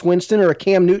Jameis Winston or a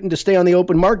Cam Newton to stay on the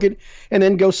open market and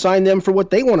then go sign them for what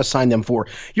they want to sign them for.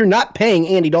 You're not paying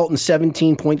Andy Dalton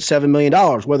 $17.7 million,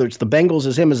 whether it's the Bengals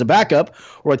as him as a backup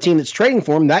or a team that's trading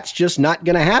for him. That's just not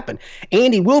going to happen.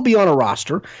 Andy will be on a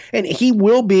roster, and he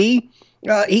will be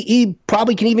he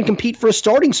probably can even compete for a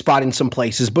starting spot in some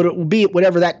places, but it will be at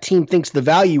whatever that team thinks the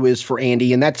value is for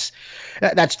Andy, and that's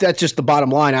just the bottom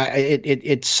line.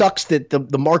 It sucks that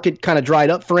the market kind of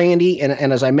dried up for Andy,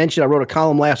 and as I mentioned, I wrote a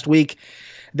column last week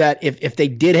that if they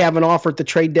did have an offer at the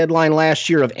trade deadline last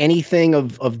year of anything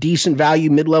of decent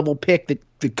value, mid-level pick that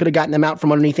could have gotten them out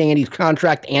from underneath Andy's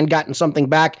contract and gotten something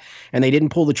back, and they didn't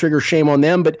pull the trigger, shame on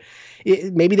them. But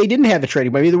maybe they didn't have a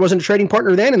trading. Maybe there wasn't a trading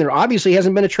partner then, and there obviously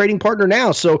hasn't been a trading partner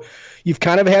now. So you've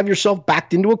kind of have yourself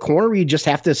backed into a corner where you just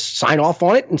have to sign off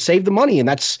on it and save the money. And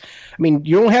that's, I mean,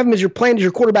 you don't have him as your plan as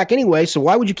your quarterback anyway. So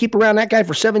why would you keep around that guy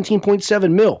for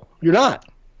 $17.7 million? You're not.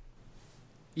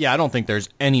 Yeah, I don't think there's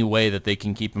any way that they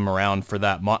can keep him around for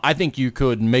that much. I think you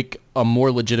could make a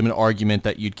more legitimate argument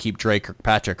that you'd keep Dre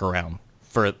Kirkpatrick around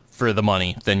for the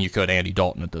money than you could Andy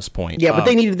Dalton at this point. Yeah, but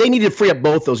they needed to free up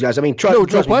both those guys. I mean,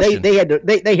 trust me,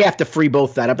 they have to free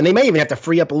both that up, and they may even have to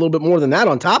free up a little bit more than that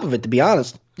on top of it, to be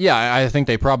honest. Yeah, I think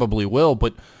they probably will.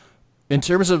 But in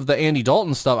terms of the Andy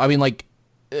Dalton stuff, I mean, like,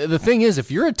 the thing is,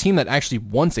 if you're a team that actually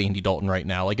wants Andy Dalton right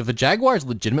now, like if the Jaguars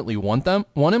legitimately want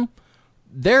him,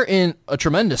 they're in a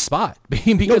tremendous spot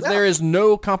because there is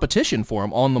no competition for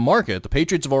him on the market. The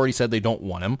Patriots have already said they don't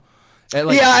want him.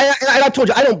 I told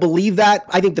you, I don't believe that.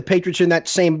 I think the Patriots are in that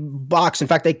same box. In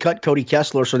fact, they cut Cody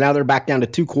Kessler, so now they're back down to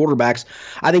 2 quarterbacks.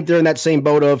 I think they're in that same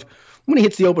boat of, when he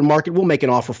hits the open market, we'll make an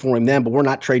offer for him then, but we're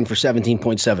not trading for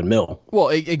 $17.7 million. Well,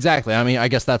 exactly. I mean, I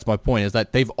guess that's my point, is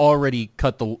that they've already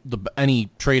cut the any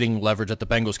trading leverage that the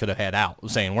Bengals could have had out,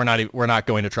 saying we're not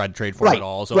going to try to trade for him at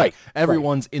all. So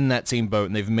everyone's in that same boat,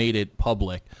 and they've made it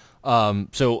public.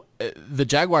 So the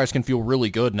Jaguars can feel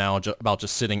really good now about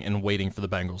just sitting and waiting for the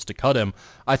Bengals to cut him.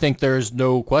 I think there's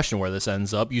no question where this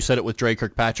ends up. You said it with Dre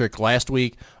Kirkpatrick last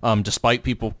week. Despite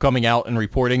people coming out and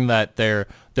reporting that there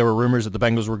were rumors that the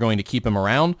Bengals were going to keep him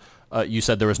around, you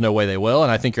said there was no way they will,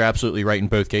 and I think you're absolutely right in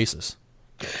both cases.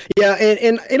 Yeah,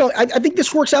 and you know, I think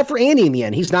this works out for Andy in the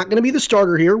end. He's not going to be the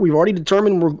starter here. We've already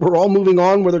determined we're all moving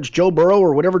on, whether it's Joe Burrow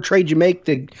or whatever trade you make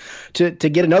to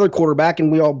get another quarterback,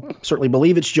 and we all certainly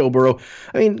believe it's Joe Burrow.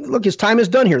 I mean, look, his time is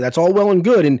done here. That's all well and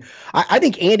good, and I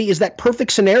think Andy is that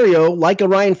perfect scenario, like a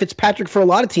Ryan Fitzpatrick for a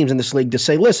lot of teams in this league, to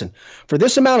say, listen, for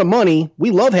this amount of money, we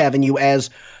love having you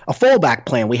as a fallback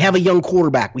plan. We have a young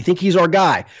quarterback. We think he's our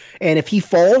guy. And if he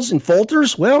falls and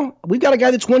falters, well, we've got a guy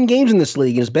that's won games in this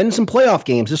league and has been in some playoff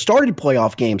games, has started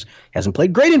playoff games, hasn't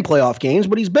played great in playoff games,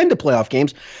 but he's been to playoff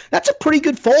games. That's a pretty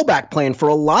good fallback plan for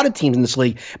a lot of teams in this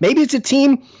league. Maybe it's a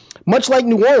team much like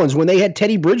New Orleans when they had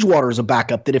Teddy Bridgewater as a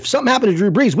backup, that if something happened to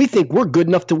Drew Brees, we think we're good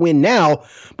enough to win now,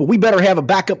 but we better have a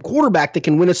backup quarterback that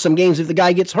can win us some games if the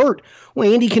guy gets hurt.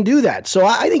 Well, Andy can do that. So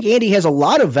I think Andy has a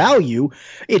lot of value.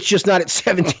 It's just not at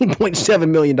 $17.7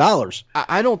 million.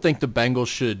 I don't think the Bengals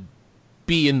should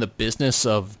be in the business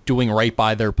of doing right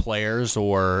by their players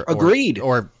or playing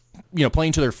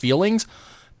to their feelings.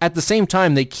 At the same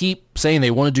time, they keep saying they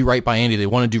want to do right by Andy. They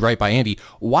want to do right by Andy.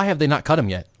 Why have they not cut him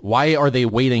yet? Why are they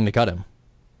waiting to cut him?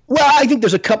 Well, I think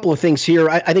there's a couple of things here.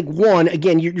 I think one,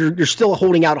 again, you're still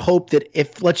holding out hope that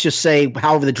if, let's just say,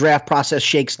 however the draft process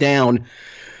shakes down,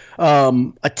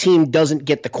 a team doesn't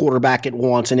get the quarterback it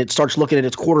wants and it starts looking at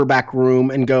its quarterback room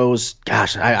and goes,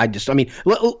 gosh,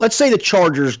 let's say the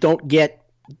Chargers don't get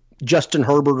Justin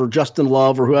Herbert or Justin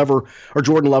Love or whoever, or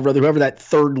Jordan Love, rather, whoever that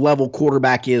third level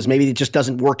quarterback is. Maybe it just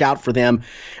doesn't work out for them.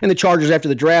 And the Chargers after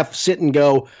the draft sit and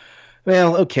go,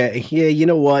 well, okay, yeah, you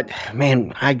know what,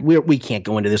 man, we can't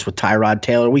go into this with Tyrod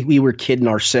Taylor. We were kidding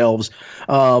ourselves.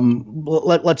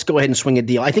 Let's go ahead and swing a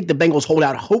deal. I think the Bengals hold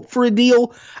out hope for a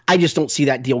deal. I just don't see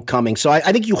that deal coming. So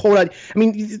I think you hold out. I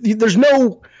mean,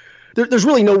 there's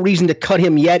really no reason to cut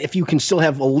him yet if you can still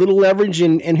have a little leverage.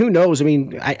 And who knows? I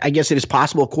mean, I guess it is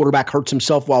possible a quarterback hurts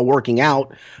himself while working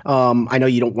out. I know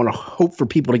you don't want to hope for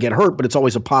people to get hurt, but it's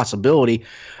always a possibility.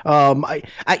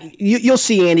 You'll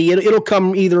see, Andy. It'll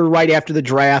come either right after the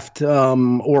draft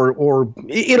or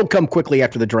it'll come quickly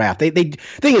after the draft. The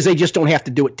thing is, they just don't have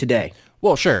to do it today.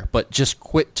 Well, sure, but just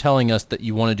quit telling us that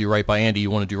you want to do right by Andy.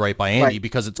 You want to do right by Andy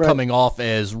because it's coming off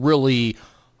as really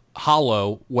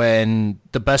hollow when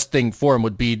the best thing for him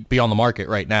would be on the market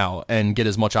right now and get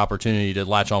as much opportunity to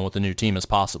latch on with the new team as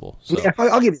possible. So, yeah,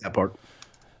 I'll give you that part.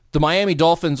 The Miami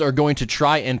Dolphins are going to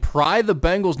try and pry the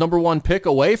Bengals' number 1 pick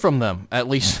away from them. At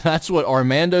least that's what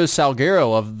Armando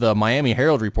Salguero of the Miami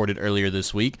Herald reported earlier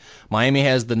this week. Miami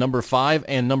has the number 5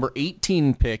 and number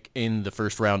 18 pick in the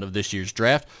first round of this year's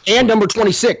draft. And number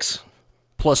 26.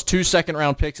 Plus 2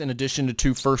 second-round picks in addition to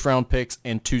 2 first-round picks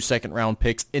and 2 second-round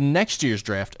picks in next year's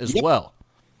draft as well.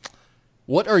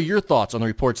 What are your thoughts on the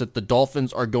reports that the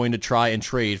Dolphins are going to try and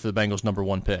trade for the Bengals' number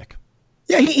 1 pick?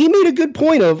 Yeah, he made a good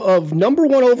point of number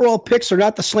 1 overall picks are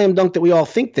not the slam dunk that we all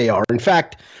think they are. In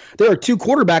fact, there are 2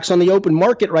 quarterbacks on the open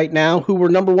market right now who were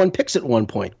number 1 picks at one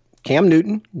point. Cam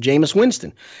Newton, Jameis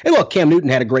Winston. And look, Cam Newton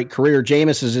had a great career.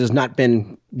 Jameis has not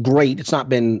been great. It's not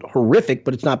been horrific,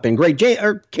 but it's not been great.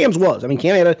 Cam's was. I mean,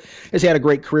 Cam has had a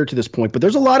great career to this point. But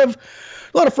there's a lot of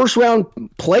first round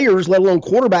players, let alone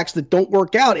quarterbacks, that don't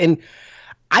work out. And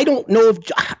I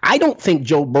don't think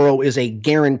Joe Burrow is a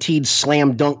guaranteed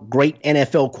slam dunk great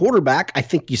NFL quarterback. I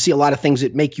think you see a lot of things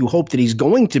that make you hope that he's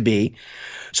going to be.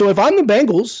 So if I'm the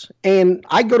Bengals and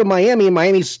I go to Miami and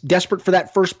Miami's desperate for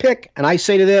that first pick, and I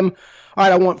say to them, all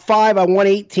right, I want 5, I want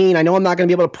 18. I know I'm not going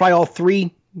to be able to pry all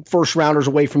 3 first rounders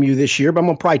away from you this year, but I'm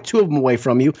going to pry 2 of them away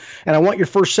from you. And I want your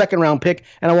first, second round pick,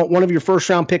 and I want one of your first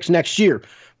round picks next year.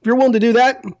 If you're willing to do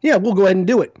that, yeah, we'll go ahead and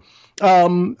do it.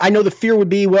 I know the fear would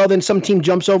be, well, then some team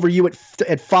jumps over you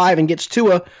at 5 and gets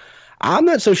Tua. I'm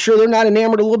not so sure they're not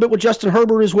enamored a little bit with Justin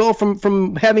Herbert as well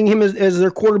from having him as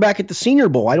their quarterback at the Senior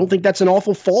Bowl. I don't think that's an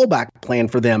awful fallback plan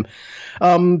for them.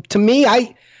 To me,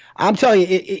 I'm telling you,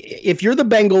 if you're the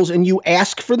Bengals and you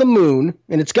ask for the moon,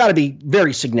 and it's got to be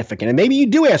very significant, and maybe you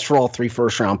do ask for all 3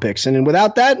 first-round picks, and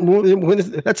without that,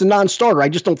 that's a non-starter. I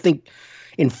just don't think,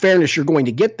 in fairness, you're going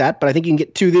to get that, but I think you can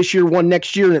get 2 this year, 1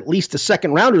 next year, and at least a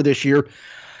second-rounder this year.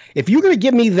 If you're going to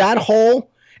give me that haul,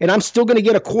 and I'm still going to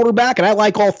get a quarterback, and I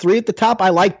like all 3 at the top, I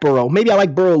like Burrow. Maybe I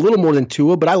like Burrow a little more than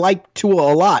Tua, but I like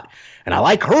Tua a lot. And I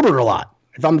like Herbert a lot,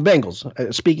 if I'm the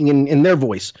Bengals, speaking in their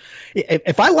voice.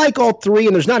 If I like all 3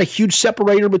 and there's not a huge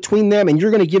separator between them, and you're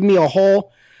going to give me a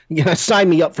haul, sign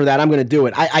me up for that. I'm going to do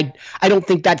it. I don't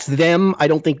think that's them. I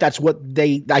don't think that's what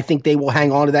I think they will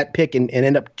hang on to that pick and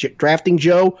end up drafting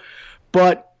Joe.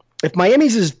 But if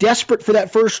Miami's as desperate for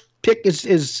that first pick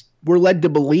as we're led to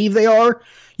believe they are,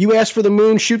 you ask for the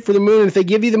moon, shoot for the moon, and if they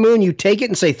give you the moon, you take it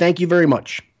and say thank you very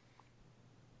much.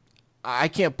 I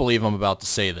can't believe I'm about to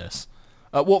say this.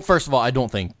 Well, first of all, I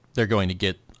don't think they're going to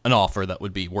get an offer that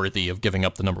would be worthy of giving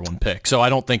up the number 1 pick. So I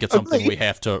don't think it's something we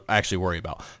have to actually worry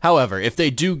about. However, if they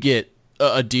do get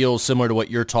a deal similar to what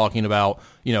you're talking about,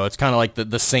 it's kind of like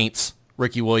the Saints,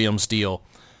 Ricky Williams deal.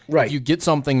 Right. If you get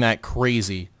something that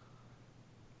crazy,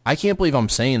 I can't believe I'm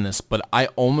saying this, but I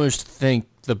almost think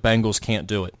the Bengals can't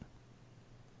do it.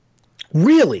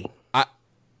 Really? I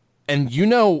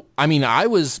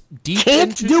was deep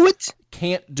Can't do it?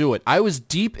 Can't do it. I was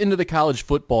deep into the college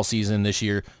football season this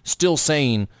year, still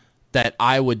saying that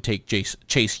I would take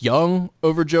Chase Young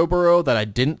over Joe Burrow, that I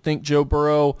didn't think Joe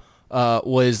Burrow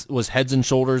was heads and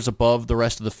shoulders above the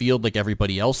rest of the field like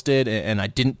everybody else did, and I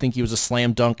didn't think he was a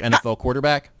slam dunk NFL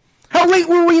quarterback. How late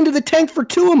were we into the tank for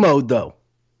Tua mode, though?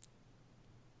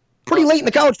 Pretty late in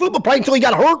the college football, probably until he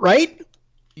got hurt, right?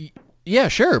 Yeah,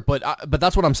 sure, but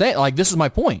that's what I'm saying. Like, this is my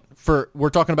point. We're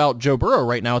talking about Joe Burrow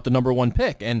right now at the number 1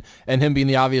 pick, and him being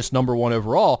the obvious number 1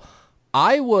 overall.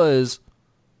 I was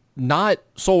not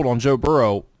sold on Joe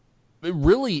Burrow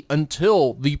really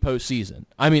until the postseason.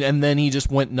 And then he just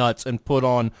went nuts and put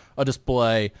on a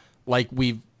display like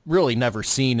we've really never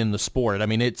seen in the sport.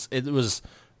 It was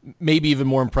maybe even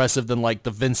more impressive than like the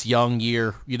Vince Young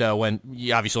year, when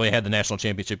you obviously had the national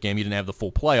championship game. You didn't have the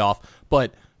full playoff,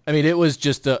 but it was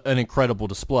just an incredible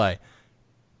display.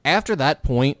 After that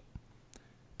point,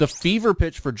 the fever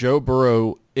pitch for Joe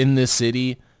Burrow in this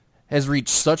city has reached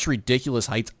such ridiculous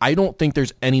heights. I don't think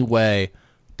there's any way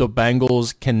the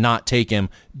Bengals cannot take him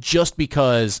just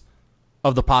because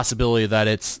of the possibility that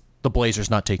it's the Blazers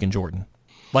not taking Jordan.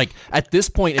 Like, at this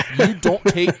point, if you don't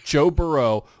take Joe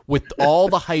Burrow with all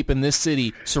the hype in this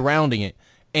city surrounding it,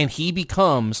 and he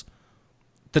becomes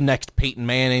the next Peyton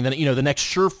Manning, the next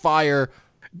surefire,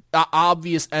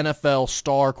 obvious NFL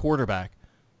star quarterback.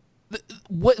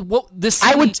 What this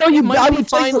city,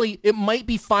 it might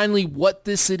be finally what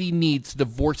this city needs to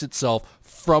divorce itself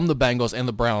from the Bengals and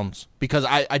the Browns, because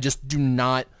I just do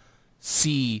not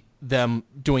see them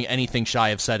doing anything shy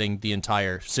of setting the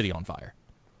entire city on fire.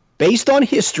 Based on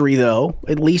history, though,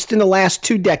 at least in the last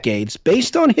 2 decades,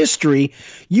 based on history,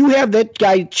 you have that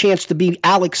guy chance to be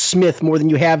Alex Smith more than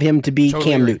you have him to be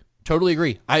Cam Newton. Totally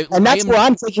agree. And that's where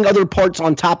I'm taking other parts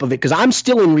on top of it, because I'm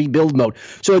still in rebuild mode.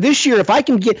 So this year, if I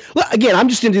can get – again, I'm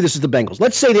just going to do this as the Bengals.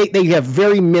 Let's say they have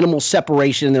very minimal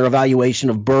separation in their evaluation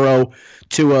of Burrow,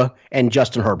 Tua, and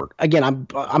Justin Herbert. Again,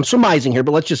 I'm surmising here,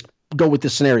 but let's just go with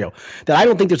this scenario, that I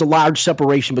don't think there's a large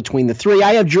separation between the 3.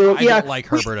 I don't like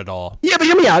Herbert at all. Yeah, but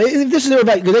hear me out. If this is their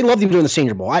evaluation, they loved him during the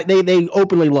Senior Bowl. They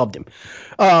openly loved him.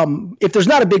 If there's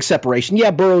not a big separation,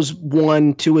 Burrow's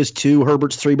 1, Tua's 2,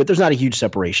 Herbert's 3, but there's not a huge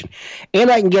separation. And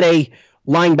I can get a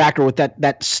linebacker with that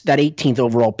 18th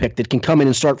overall pick that can come in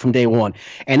and start from day 1.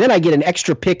 And then I get an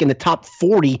extra pick in the top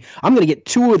 40. I'm going to get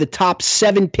 2 of the top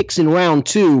 7 picks in round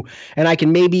 2, and I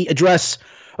can maybe address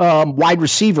wide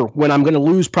receiver when I'm going to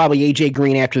lose probably A.J.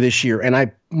 Green after this year, and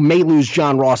I may lose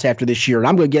John Ross after this year, and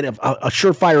I'm going to get a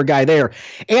surefire guy there.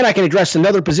 And I can address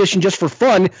another position just for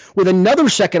fun with another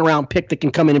second-round pick that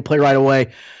can come in and play right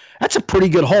away. That's a pretty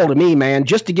good haul to me, man,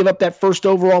 just to give up that first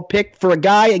overall pick for a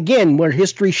guy, again, where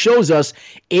history shows us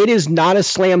it is not a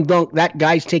slam dunk that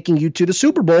guy's taking you to the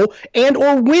Super Bowl and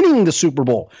or winning the Super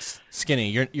Bowl.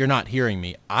 Skinny, you're not hearing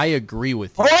me. I agree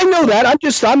with you. Oh, I know that.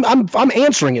 I'm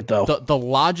answering it, though. The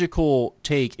logical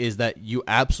take is that you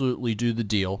absolutely do the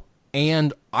deal.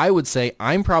 And I would say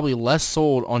I'm probably less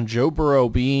sold on Joe Burrow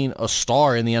being a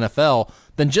star in the NFL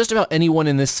than just about anyone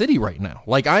in this city right now.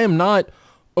 Like, I am not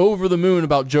over the moon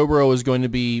about Joe Burrow is going to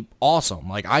be awesome.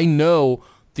 Like, I know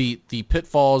the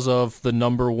pitfalls of the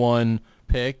number one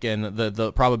pick and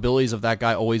the probabilities of that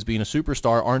guy always being a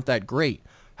superstar aren't that great.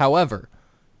 However,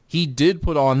 he did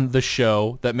put on the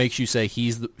show that makes you say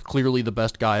he's clearly the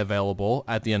best guy available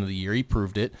at the end of the year. He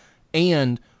proved it.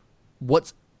 And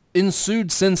what's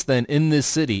ensued since then in this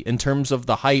city in terms of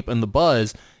the hype and the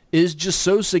buzz is just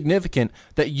so significant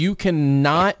that you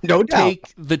cannot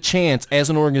take the chance as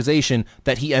an organization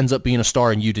that he ends up being a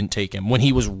star and you didn't take him when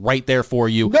he was right there for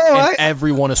you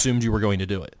everyone assumed you were going to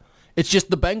do it. It's just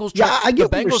the Bengals. The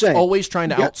Bengals always trying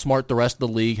to outsmart the rest of the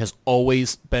league has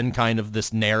always been kind of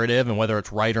this narrative, and whether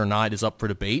it's right or not is up for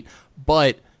debate.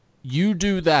 But you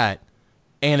do that,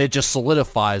 and it just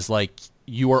solidifies like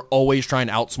you are always trying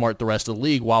to outsmart the rest of the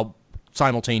league while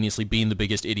simultaneously being the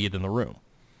biggest idiot in the room.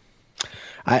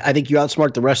 I think you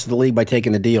outsmart the rest of the league by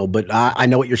taking the deal, but I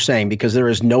know what you're saying because there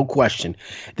is no question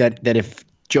that if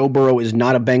Joe Burrow is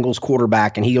not a Bengals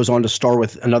quarterback and he goes on to star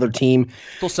with another team,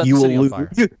 you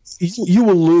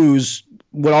will lose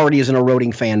what already is an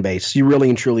eroding fan base. You really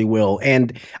and truly will.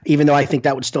 And even though I think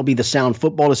that would still be the sound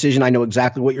football decision, I know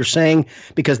exactly what you're saying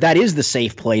because that is the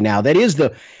safe play now. That is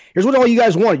here's what all you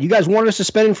guys wanted. You guys wanted us to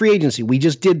spend in free agency. We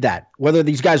just did that. Whether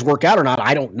these guys work out or not,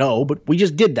 I don't know, but we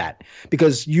just did that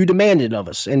because you demanded of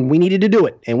us and we needed to do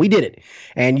it and we did it.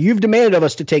 And you've demanded of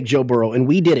us to take Joe Burrow and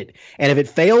we did it. And if it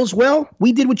fails, well,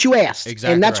 we did what you asked.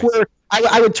 Exactly. And that's where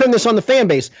I would turn this on the fan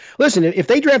base. Listen, if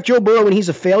they draft Joe Burrow and he's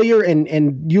a failure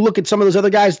and you look at some of those other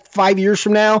guys 5 years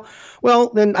from now, well,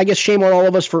 then I guess shame on all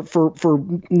of us for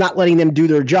not letting them do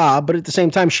their job. But at the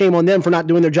same time, shame on them for not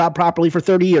doing their job properly for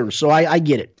 30 years. So I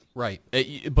get it. Right.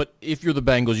 But if you're the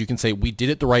Bengals, you can say, we did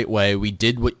it the right way. We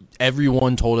did what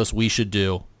everyone told us we should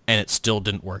do, and it still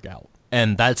didn't work out.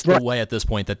 And that's the way at this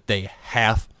point that they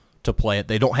have to play it.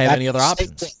 They don't have any other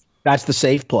options. That's the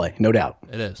safe play, no doubt.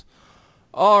 It is.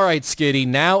 All right, Skitty,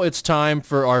 now it's time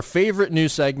for our favorite new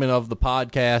segment of the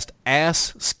podcast,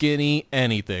 Ask Skinny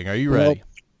Anything. Are you ready?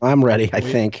 Well, I'm ready, I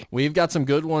think. We've got some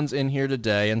good ones in here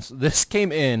today, and this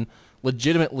came in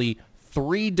legitimately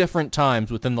 3 different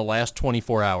times within the last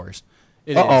 24 hours.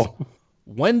 It is,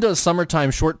 when does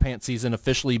summertime short pants season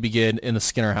officially begin in the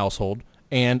Skinner household?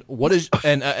 And what is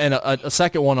a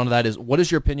second one on that is, what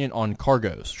is your opinion on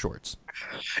cargo shorts?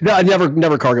 No,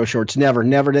 never cargo shorts. Never.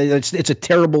 It's a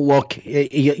terrible look.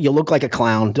 You look like a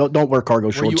clown. Don't wear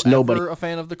cargo shorts. Were you ever a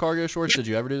fan of the cargo shorts? Did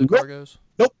you ever do the cargos?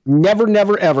 Nope.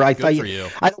 Never, ever. I Good thought for you.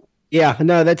 Yeah,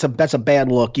 no, that's a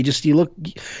bad look. You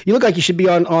look like you should be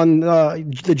on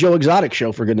the Joe Exotic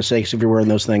show, for goodness sakes, if you're wearing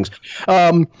those things.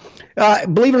 Believe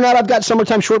it or not, I've got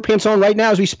summertime short pants on right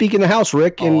now as we speak in the house,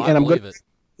 Rick, and I'm going to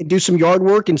do some yard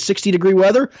work in 60-degree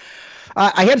weather.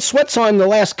 I had sweats on the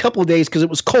last couple of days because it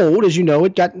was cold, as you know.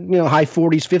 It got high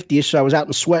 40s, 50ish. So I was out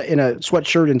in a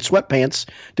sweatshirt and sweatpants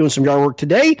doing some yard work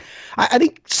today. I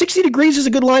think 60 degrees is a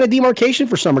good line of demarcation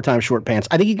for summertime short pants.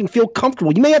 I think you can feel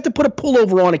comfortable. You may have to put a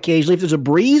pullover on occasionally if there's a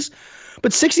breeze,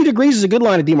 but 60 degrees is a good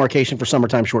line of demarcation for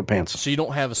summertime short pants. So you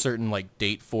don't have a certain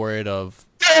date for it of?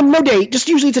 No date. Just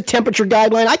usually it's a temperature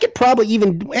guideline. I could probably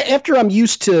even after I'm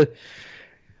used to.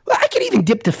 I could even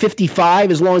dip to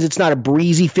 55 as long as it's not a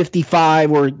breezy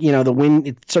 55 or, the wind,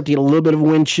 it starts to get a little bit of a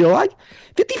wind chill.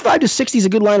 55 to 60 is a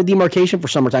good line of demarcation for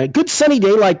summertime. A good sunny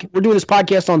day, like we're doing this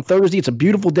podcast on Thursday. It's a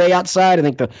beautiful day outside. I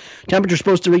think the temperature's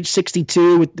supposed to reach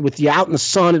 62. With you out in the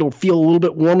sun, it'll feel a little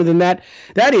bit warmer than that.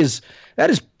 That is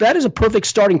a perfect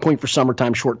starting point for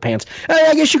summertime short pants.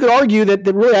 I guess you could argue that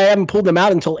really I haven't pulled them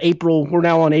out until April. We're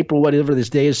now on April, whatever this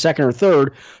day is, 2nd or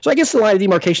 3rd. So I guess the line of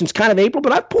demarcation is kind of April,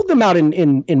 but I've pulled them out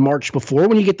in March before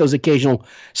when you get those occasional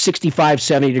 65,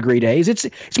 70-degree days. It's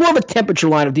more of a temperature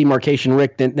line of demarcation,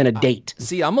 Rick, than a date.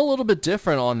 See, I'm a little bit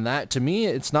different on that. To me,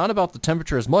 it's not about the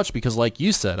temperature as much because, like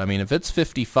you said, I mean, if it's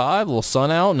 55, a little sun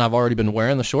out, and I've already been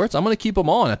wearing the shorts, I'm going to keep them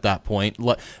on at that point.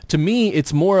 To me,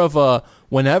 it's more of a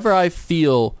whenever I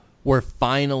feel we're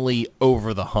finally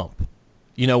over the hump.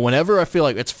 Whenever I feel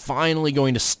like it's finally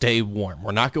going to stay warm.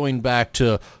 We're not going back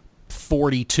to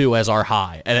 42 as our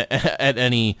high at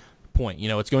any point.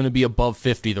 It's going to be above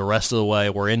 50 the rest of the way.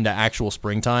 We're into actual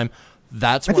springtime.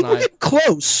 That's when we're getting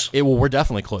close. We're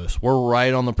definitely close. We're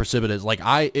right on the precipitous.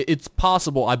 It's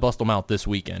possible I bust them out this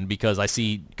weekend because I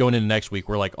see going into next week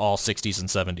we're like all 60s and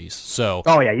 70s. So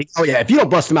oh yeah. If you don't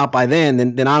bust them out by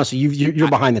then honestly you're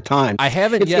behind the time. I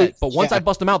haven't yet, but once I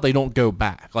bust them out, they don't go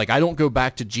back. Like I don't go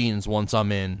back to jeans once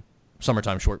I'm in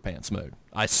summertime short pants mode.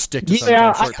 I stick to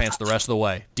summertime short pants the rest of the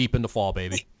way, deep into fall,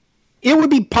 baby. It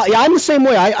would be. I'm the same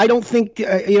way. I don't think.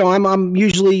 I'm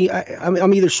usually.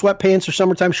 I'm either sweatpants or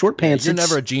summertime short pants. You're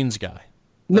never a jeans guy.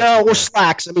 No, or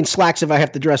slacks. I mean slacks if I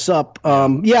have to dress up.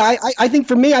 I think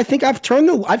for me, I think I've turned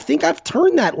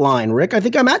that line, Rick. I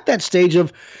think I'm at that stage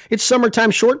of it's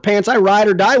summertime short pants. I ride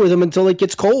or die with them until it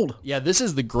gets cold. Yeah, this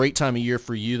is the great time of year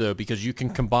for you though, because you can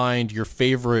combine your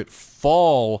favorite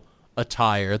fall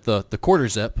attire, the quarter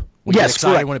zip. We get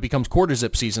excited correct. when it becomes quarter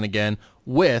zip season again,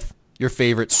 with your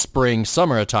favorite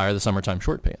summer attire, the summertime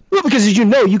short pants. Well, because as you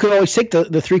know, you can always take the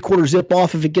 3/4 zip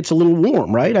off if it gets a little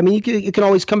warm, right? I mean, you can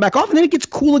always come back off, and then it gets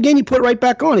cool again. You put it right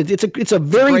back on. It's a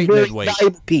very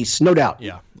valuable piece, no doubt.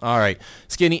 Yeah. All right,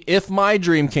 Skinny. If my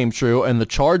dream came true and the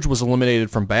charge was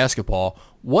eliminated from basketball,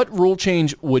 what rule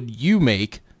change would you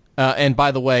make? And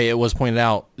by the way, it was pointed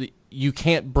out you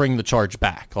can't bring the charge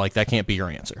back. Like that can't be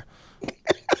your answer.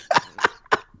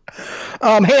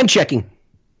 Hand checking.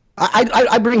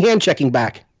 I bring hand checking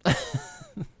back.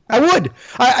 I would.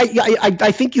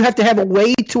 I think you have to have a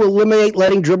way to eliminate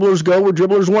letting dribblers go where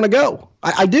dribblers want to go.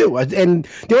 I do. And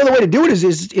the only way to do it is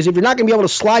if you're not going to be able to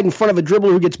slide in front of a dribbler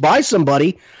who gets by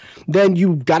somebody, then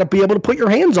you've got to be able to put your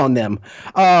hands on them.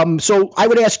 So I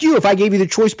would ask you, if I gave you the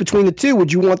choice between the two,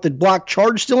 would you want the block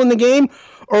charge still in the game,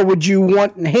 or would you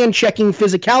want hand checking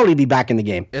physicality to be back in the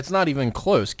game? It's not even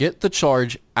close. Get the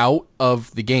charge out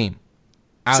of the game.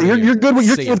 So you're good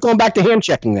with going back to hand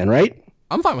checking then, right?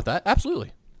 I'm fine with that.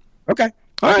 Absolutely. Okay.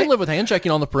 I can live with hand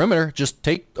checking on the perimeter. Just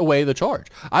take away the charge.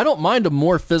 I don't mind a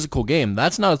more physical game.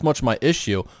 That's not as much my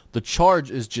issue. The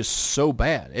charge is just so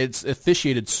bad. It's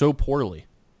officiated so poorly.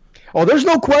 Oh, there's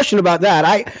no question about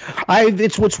that.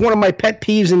 It's what's one of my pet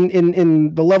peeves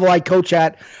in the level I coach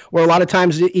at, where a lot of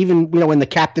times, even when the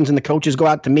captains and the coaches go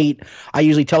out to meet, I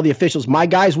usually tell the officials, my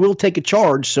guys will take a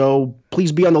charge, so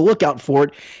please be on the lookout for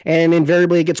it. And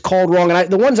invariably, it gets called wrong. And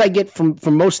the ones I get from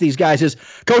most of these guys is,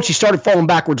 Coach, he started falling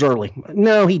backwards early.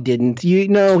 No, he didn't.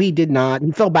 No, he did not.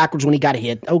 He fell backwards when he got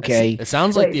hit. Okay. It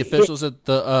sounds like the officials at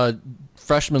the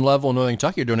freshman level in Northern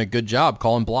Kentucky are doing a good job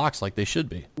calling blocks like they should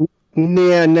be.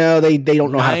 Yeah, no, they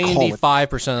don't know how to call it.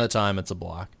 95% of the time, it's a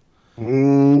block.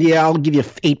 Yeah, I'll give you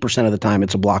 8% of the time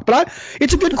it's a block. But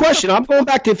it's a good question. I'm going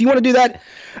back to, if you want to do that,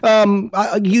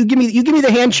 you give me the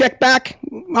hand check back.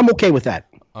 I'm okay with that.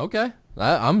 Okay,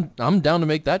 I'm down to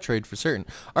make that trade for certain.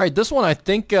 All right, this one I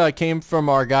think came from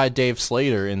our guy Dave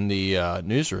Slater in the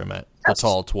newsroom at the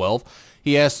Tall 12.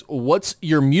 He asked, "What's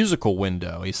your musical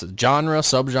window?" He said, "Genre,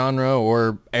 subgenre,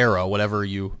 or era, whatever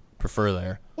you prefer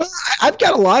there." I've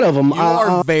got a lot of them. You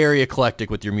are very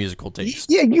eclectic with your musical taste.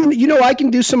 Yeah, I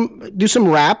can do some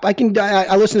rap.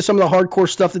 I listen to some of the hardcore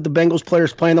stuff that the Bengals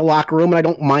players play in the locker room, and I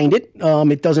don't mind it.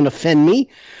 It doesn't offend me.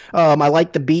 I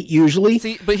like the beat usually.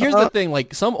 See, but here's the thing: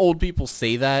 like some old people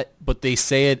say that, but they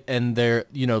say it and they're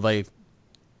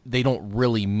they don't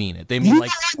really mean it. They mean I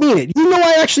mean it.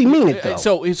 I actually mean it though.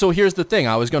 So here's the thing: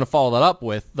 I was going to follow that up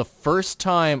with the first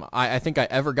time I think I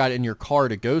ever got in your car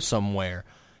to go somewhere.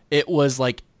 It was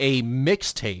like a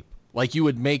mixtape, like you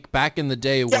would make back in the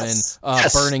day when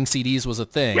burning CDs was a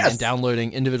thing and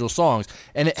downloading individual songs.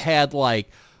 And it had like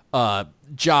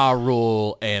Ja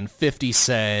Rule and 50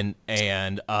 Cent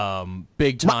and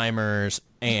Big Timers.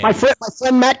 And my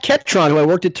friend Matt Ketron, who I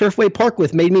worked at Turfway Park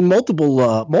with, made me multiple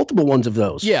ones of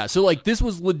those. Yeah, so like this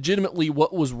was legitimately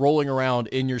what was rolling around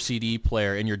in your CD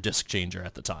player and your disc changer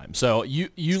at the time. So you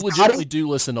legitimately do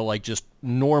listen to like just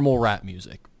normal rap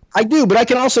music. I do, but I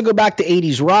can also go back to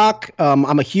 80s rock.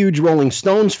 I'm a huge Rolling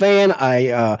Stones fan.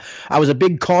 I was a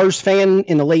big Cars fan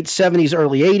in the late 70s,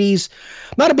 early 80s.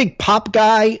 Not a big pop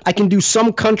guy. I can do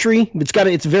some country.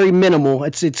 It's very minimal.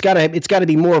 It's got to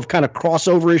be more of kind of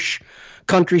crossover-ish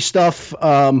country stuff.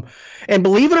 And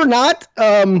believe it or not,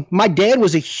 my dad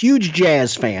was a huge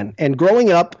jazz fan. And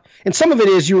growing up, and some of it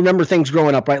is you remember things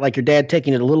growing up, right? Like your dad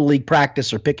taking you to Little League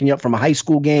practice or picking you up from a high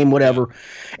school game, whatever.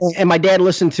 And my dad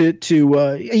listened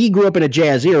to he grew up in a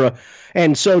jazz era.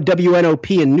 And so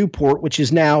WNOP in Newport, which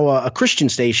is now a Christian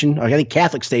station, I think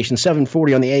Catholic station,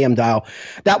 740 on the AM dial,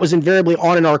 that was invariably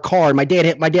on in our car. And my dad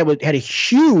had a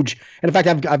huge, and in fact,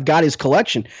 I've got his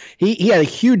collection. He had a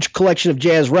huge collection of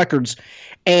jazz records.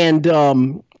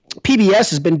 And PBS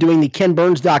has been doing the Ken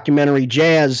Burns documentary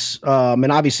Jazz,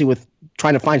 and obviously with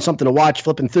trying to find something to watch,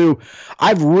 flipping through,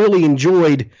 I've really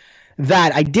enjoyed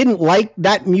that. I didn't like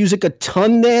that music a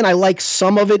ton then. I like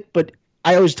some of it, but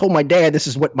I always told my dad, this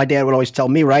is what my dad would always tell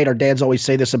me, right? Our dads always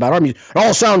say this about our music. It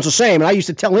all sounds the same. And I used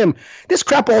to tell him, this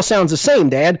crap all sounds the same,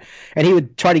 Dad. And he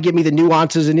would try to give me the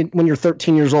nuances. And when you're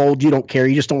 13 years old, you don't care.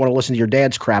 You just don't want to listen to your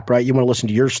dad's crap, right? You want to listen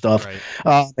to your stuff.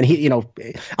 Right. And he,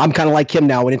 I'm kind of like him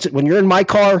now. When you're in my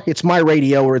car, it's my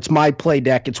radio or it's my play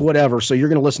deck. It's whatever. So you're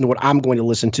going to listen to what I'm going to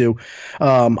listen to.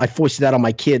 I foisted that on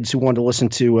my kids who wanted to listen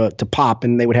to pop,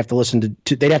 and they would have to listen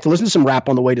they'd have to listen to some rap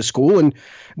on the way to school. And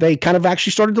they kind of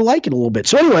actually started to like it a little bit.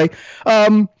 So anyway,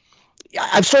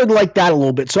 I've started to like that a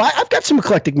little bit. So I've got some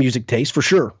eclectic music taste for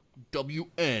sure.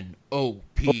 WNOP,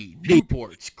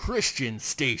 Newport's Christian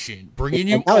Station, bringing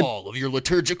you all of your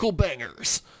liturgical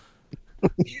bangers.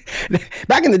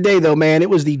 Back in the day, though, man, it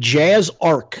was the Jazz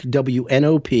Arc,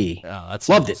 WNOP.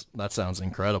 Loved it. That sounds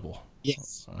incredible.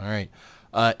 Yes. All right.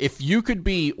 If you could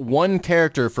be one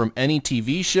character from any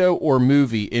TV show or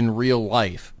movie in real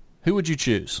life, who would you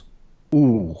choose?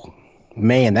 Ooh,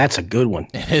 man, that's a good one.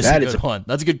 It is a good one.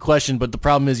 That's a good question, but the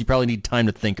problem is you probably need time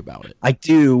to think about it. I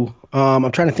do.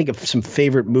 I'm trying to think of some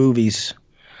favorite movies.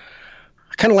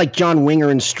 I kind of like John Winger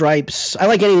in Stripes. I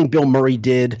like anything Bill Murray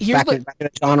did back in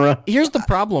that genre. Here's the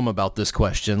problem about this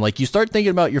question. Like, you start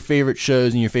thinking about your favorite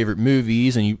shows and your favorite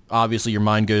movies, and obviously your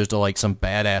mind goes to like some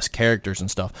badass characters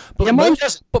and stuff. But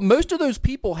most of those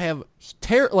people have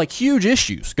huge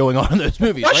issues going on in those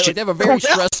movies. Right? Like, they have a very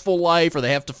stressful life, or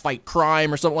they have to fight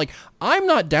crime or something. Like, I'm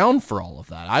not down for all of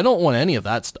that. I don't want any of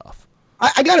that stuff.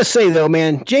 I gotta say though,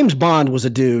 man, James Bond was a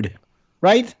dude.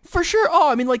 Right? For sure.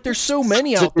 Oh, I mean, like, there's so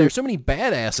many out there, so many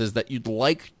badasses that you'd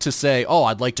like to say, oh,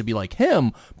 I'd like to be like him.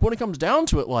 But when it comes down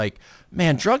to it, like,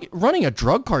 man, running a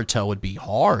drug cartel would be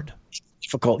hard.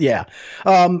 Difficult, yeah.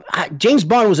 James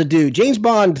Bond was a dude. James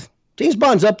Bond's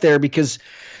up there because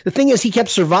the thing is he kept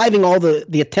surviving all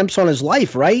the attempts on his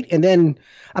life, right? And then,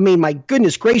 I mean, my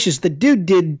goodness gracious, the dude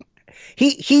did...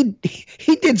 He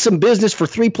did some business for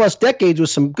 3+ decades with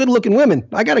some good looking women.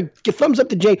 I gotta give thumbs up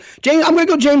to James. I'm gonna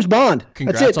go James Bond.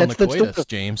 Congrats on the coitus,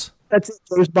 James. That's it.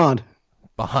 James Bond.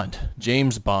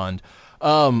 James Bond.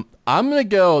 I'm gonna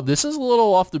go. This is a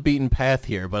little off the beaten path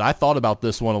here, but I thought about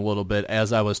this one a little bit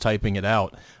as I was typing it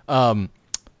out. I'm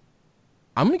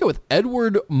gonna go with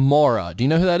Edward Mora. Do you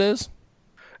know who that is?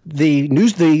 The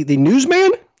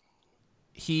newsman.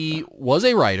 He was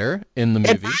a writer in the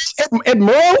movie. Ed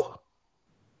Morrow?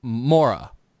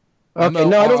 Mora. Okay,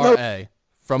 no, I don't know.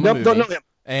 From a movie. Don't know him.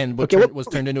 And was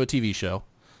turned into a TV show.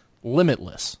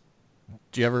 Limitless.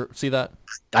 Did you ever see that?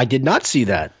 I did not see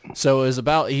that. So it's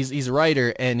about he's a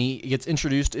writer, and he gets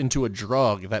introduced into a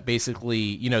drug that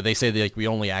basically, they say that, like, we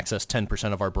only access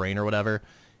 10% of our brain or whatever.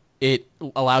 It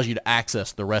allows you to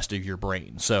access the rest of your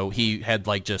brain. So he had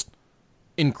like just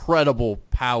incredible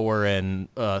power and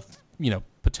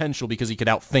potential because he could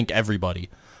outthink everybody.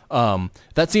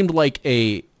 That seemed like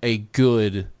a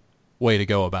good way to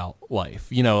go about life.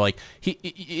 Like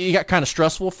he got kind of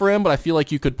stressful for him, but I feel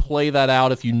like you could play that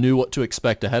out if you knew what to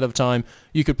expect ahead of time.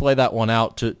 You could play that one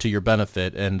out to your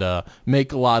benefit and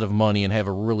make a lot of money and have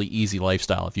a really easy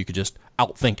lifestyle if you could just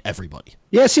outthink everybody.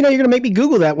 Yes, you're going to make me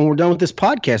Google that when we're done with this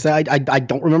podcast. I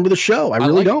don't remember the show. I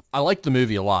really don't. I liked the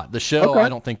movie a lot. The show I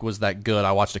don't think was that good.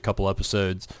 I watched a couple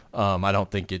episodes. I don't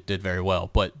think it did very well,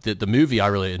 but the movie I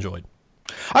really enjoyed.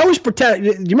 I always pretend. Do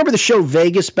you remember the show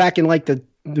Vegas back in like the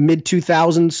mid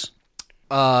 2000s?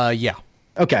 Yeah.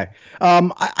 Okay.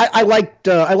 I liked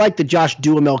the Josh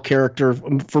Duhamel character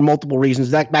for multiple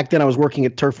reasons. Back then I was working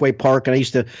at Turfway Park, and I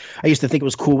used to think it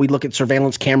was cool. We'd look at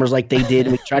surveillance cameras like they did,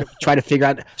 and we try to figure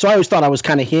out. So I always thought I was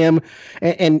kind of him,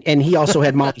 and he also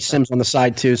had Monty Sims on the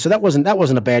side too. So that wasn't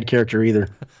a bad character either.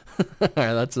 All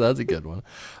right, that's a good one.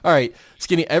 All right,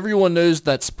 Skinny, everyone knows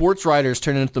that sports writers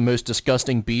turn into the most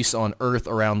disgusting beasts on earth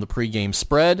around the pregame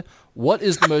spread. What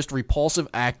is the most repulsive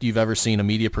act you've ever seen a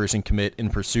media person commit in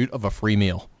pursuit of a free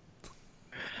meal?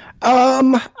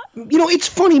 It's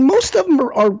funny. Most of them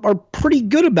are pretty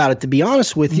good about it, to be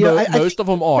honest with you. Most of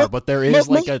them are, but there is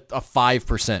like a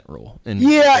 5% rule. And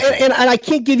I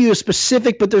can't give you a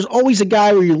specific, but there's always a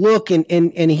guy where you look and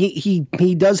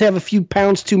he does have a few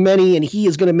pounds too many, and he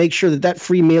is going to make sure that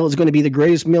free meal is going to be the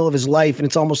greatest meal of his life. And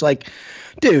it's almost like,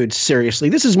 dude, seriously,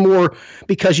 this is more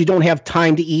because you don't have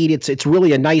time to eat. It's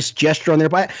really a nice gesture on there.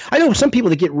 But I know some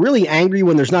people that get really angry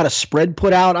when there's not a spread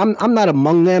put out. I'm not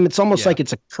among them. It's almost like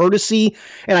it's a courtesy courtesy,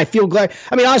 and I feel glad.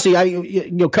 I mean, honestly,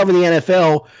 cover the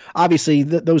NFL. Obviously,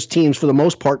 those teams for the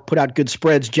most part put out good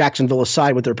spreads. Jacksonville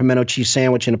aside, with their pimento cheese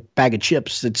sandwich and a bag of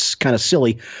chips, it's kind of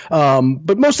silly.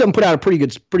 But most of them put out a pretty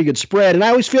good spread, and I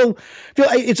always feel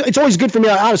it's always good for me.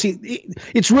 Honestly,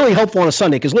 it's really helpful on a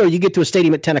Sunday because literally you get to a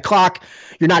stadium at 10 o'clock.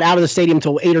 You're not out of the stadium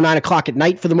until 8 or 9 o'clock at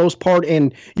night for the most part,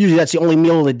 and usually that's the only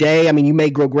meal of the day. I mean, you may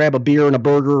go grab a beer and a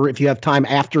burger if you have time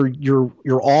after you're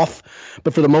off,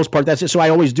 but for the most part, that's it. So I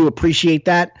always do appreciate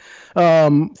that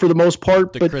for the most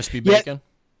part. The crispy bacon.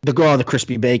 The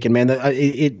crispy bacon, man.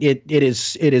 It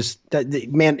is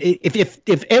man. If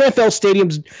NFL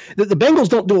stadiums, the Bengals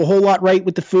don't do a whole lot right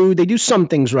with the food. They do some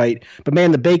things right, but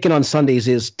man, the bacon on Sundays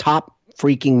is top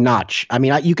freaking notch. I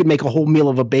mean, you could make a whole meal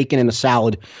of a bacon and a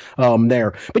salad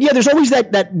there. But yeah, there's always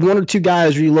that one or two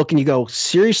guys where you look and you go,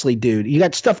 seriously, dude, you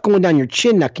got stuff going down your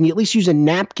chin now. Can you at least use a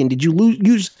napkin? Do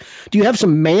you have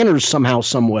some manners somehow,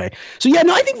 some way? So yeah,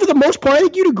 no, I think for the most part, I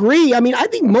think you'd agree. I mean, I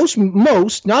think most,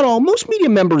 not all, most media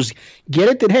members get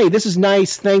it that, hey, this is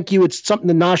nice. Thank you. It's something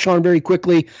to nosh on very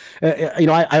quickly.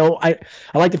 I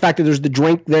like the fact that there's the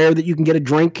drink there, that you can get a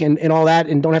drink and all that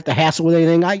and don't have to hassle with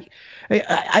anything.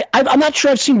 I'm not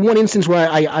sure I've seen one instance where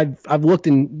I've looked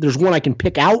and there's one I can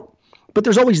pick out, but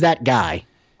there's always that guy.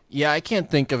 Yeah, I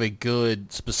can't think of a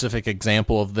good specific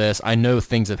example of this. I know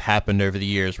things have happened over the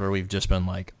years where we've just been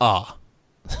like,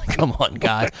 come on,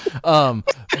 guy. But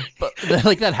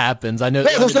like that happens. I know.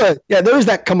 There is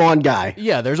that come on guy.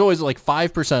 Yeah, there's always like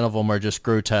 5% of them are just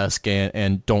grotesque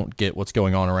and don't get what's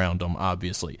going on around them,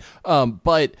 obviously.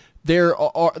 But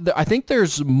I think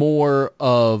there's more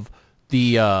of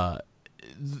the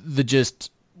just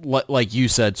like you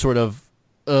said, sort of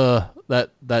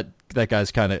that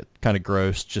guy's kind of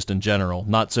gross just in general.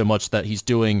 Not so much that he's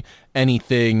doing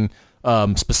anything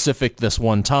specific this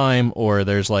one time, or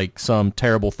there's like some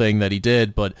terrible thing that he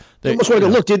did, but they almost wanted to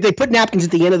look. Did they put napkins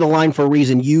at the end of the line for a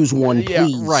reason? Use one,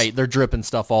 please. Yeah, right. They're dripping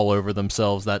stuff all over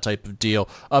themselves. That type of deal.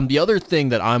 The other thing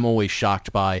that I'm always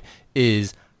shocked by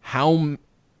is how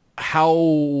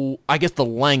I guess the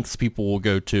lengths people will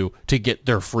go to get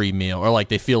their free meal, or like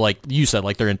they feel like you said,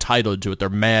 like they're entitled to it. They're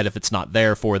mad if it's not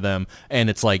there for them, and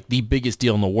it's like the biggest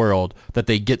deal in the world that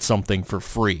they get something for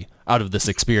free out of this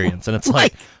experience. And it's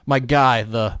like, my guy,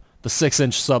 the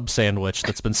 6-inch sub sandwich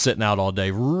that's been sitting out all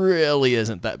day really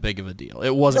isn't that big of a deal.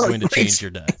 It wasn't going to change your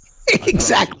day.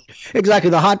 Exactly.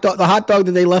 The hot dog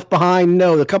that they left behind,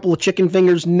 no. The couple of chicken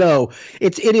fingers, no.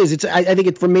 It is. I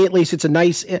think for me at least, it's a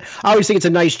nice. I always think it's a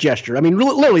nice gesture. I mean,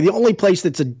 literally, the only place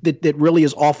that really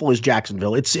is awful is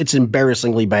Jacksonville. It's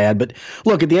embarrassingly bad. But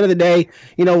look, at the end of the day,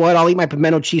 you know what? I'll eat my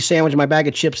pimento cheese sandwich and my bag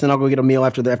of chips, and then I'll go get a meal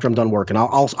after I'm done working.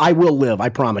 I will live. I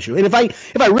promise you. And if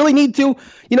I really need to,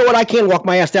 you know what? I can walk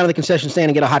my ass down to the concession stand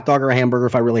and get a hot dog or a hamburger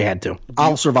if I really had to.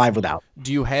 I'll survive without.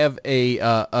 Do you have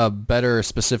a better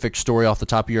specific story off the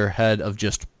top of your head of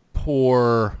just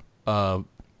poor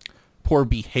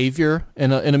behavior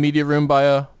in a media room by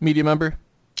a media member?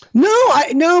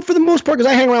 No, for the most part,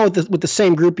 because I hang around with the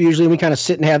same group usually, and we kind of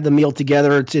sit and have the meal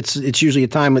together. It's usually a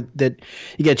time that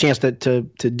you get a chance to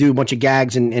do a bunch of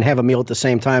gags and have a meal at the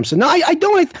same time. So no, I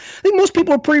don't. I think most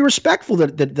people are pretty respectful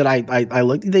that I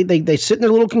look. They sit in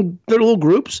their little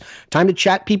groups. Time to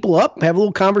chat people up, have a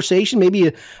little conversation.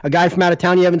 Maybe a guy from out of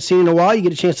town you haven't seen in a while, you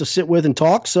get a chance to sit with and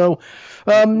talk. So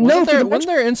wasn't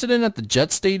there an incident at the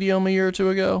Jet Stadium a year or two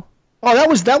ago? Oh,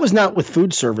 that was not with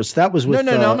food service. That was with...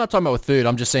 No, I'm not talking about with food.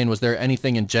 I'm just saying, was there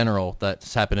anything in general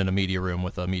that's happened in a media room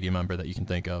with a media member that you can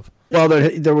think of? Well,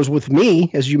 there was with me,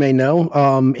 as you may know.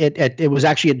 It was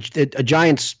actually a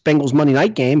Giants Bengals Monday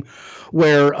night game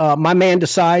where my man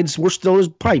decides, there's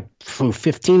probably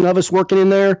 15 of us working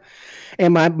in there,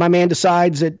 and my man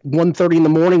decides at 1:30 in the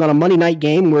morning on a Monday night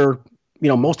game where, you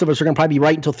know, most of us are going to probably be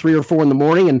right until 3 or 4 in the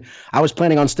morning. And I was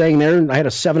planning on staying there, and I had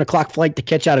a 7 o'clock flight to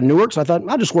catch out of Newark. So I thought,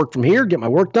 I'll just work from here, get my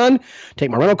work done, take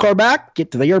my rental car back,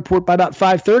 get to the airport by about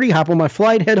 5:30, hop on my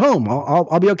flight, head home.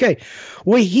 I'll be okay.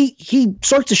 Well, he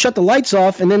starts to shut the lights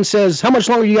off and then says, how much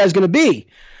longer are you guys going to be?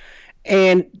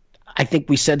 And I think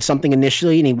we said something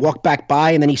initially, and he walked back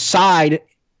by, and then he sighed.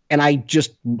 And I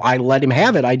let him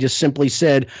have it. I just simply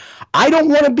said, I don't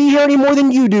want to be here any more than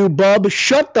you do, bub.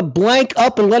 Shut the blank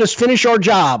up and let us finish our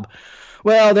job.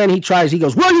 Well, then he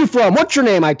goes, where are you from? What's your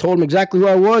name? I told him exactly who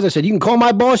I was. I said, you can call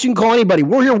my boss. You can call anybody.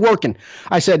 We're here working.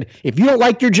 I said, if you don't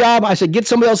like your job, I said, get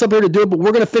somebody else up here to do it, but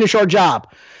we're going to finish our job.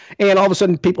 And all of a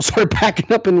sudden, people started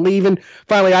packing up and leaving.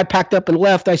 Finally, I packed up and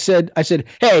left. I said,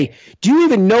 hey, do you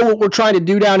even know what we're trying to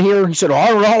do down here? He said, I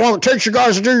don't know how long it takes you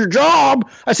guys to do your job.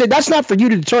 I said, that's not for you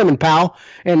to determine, pal.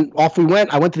 And off we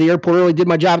went. I went to the airport early, did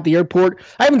my job at the airport.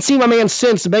 I haven't seen my man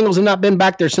since. The Bengals have not been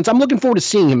back there since. I'm looking forward to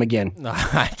seeing him again.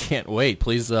 I can't wait.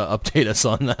 Please update us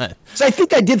on that. So I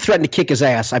think I did threaten to kick his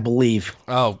ass, I believe.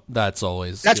 Oh, that's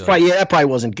always that probably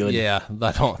wasn't good. Yeah,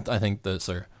 I think those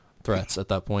are threats at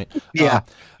that point. Yeah.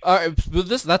 All right, but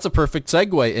that's a perfect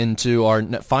segue into our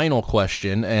final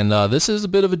question, and this is a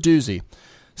bit of a doozy.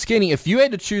 Skinny, if you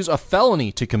had to choose a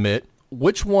felony to commit,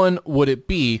 which one would it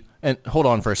be? And hold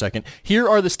on for a second. Here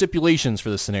are the stipulations for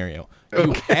this scenario.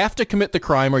 Okay. You have to commit the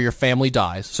crime or your family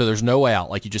dies, so there's no way out.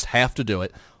 Like, you just have to do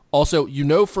it. Also, you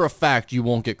know for a fact you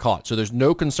won't get caught, so there's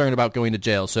no concern about going to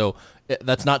jail. So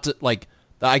that's not to, like,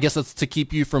 I guess that's to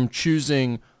keep you from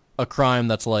choosing a crime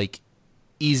that's, like,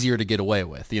 easier to get away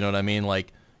with. You know what I mean?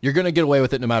 Like, you're going to get away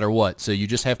with it no matter what. So you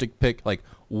just have to pick, like,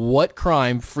 what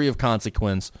crime free of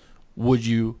consequence would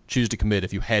you choose to commit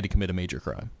if you had to commit a major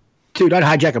crime? Dude, I'd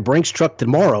hijack a Brinks truck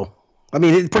tomorrow. I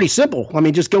mean, it's pretty simple. I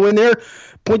mean, just go in there,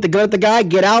 point the gun at the guy,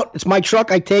 get out. It's my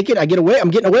truck. I take it. I get away. I'm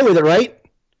getting away with it, right?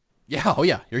 Yeah. Oh,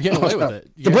 yeah. You're getting away with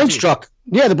it. The Brinks truck.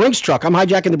 Yeah, the Brinks truck. I'm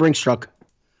hijacking the Brinks truck.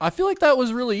 I feel like that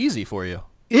was really easy for you.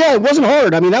 Yeah, it wasn't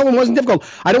hard. I mean, that one wasn't difficult.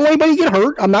 I don't want anybody to get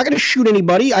hurt. I'm not going to shoot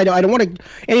anybody. I don't want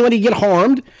anybody to get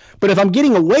harmed. But if I'm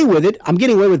getting away with it, I'm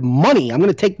getting away with money. I'm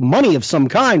going to take money of some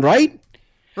kind, right?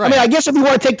 Right. I mean, I guess if you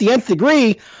want to take the nth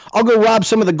degree, I'll go rob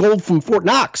some of the gold from Fort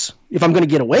Knox if I'm going to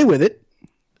get away with it.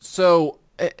 So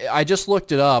I just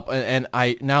looked it up, and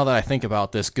I now that I think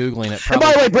about this, Googling it. And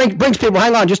by the way, Brinks people,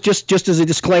 hang on, just as a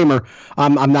disclaimer,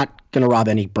 I'm not going to rob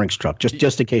any Brinks truck,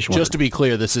 just in case you want. Just to be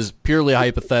clear, this is purely a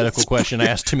hypothetical question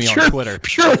asked to me on Twitter.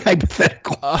 Purely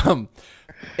hypothetical.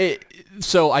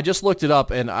 So I just looked it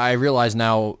up, and I realize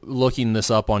now looking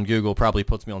this up on Google probably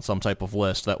puts me on some type of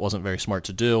list. That wasn't very smart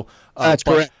to do. That's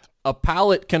correct. A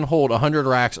pallet can hold 100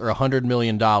 racks or $100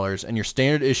 million, and your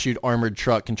standard issued armored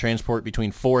truck can transport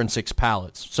between 4 and 6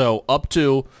 pallets. So up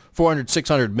to 400,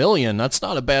 600 million, that's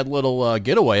not a bad little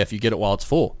getaway if you get it while it's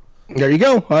full. There you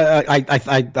go.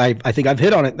 I think I've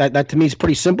hit on it. That to me is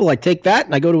pretty simple. I take that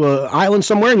and I go to an island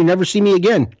somewhere and you never see me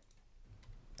again.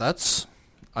 That's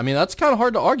kind of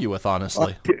hard to argue with,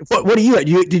 honestly. What do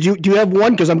you do you have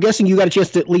one? Because I'm guessing you got a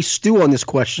chance to at least stew on this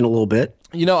question a little bit.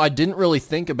 You know, I didn't really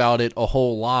think about it a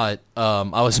whole lot.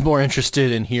 I was more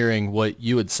interested in hearing what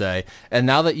you would say. And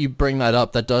now that you bring that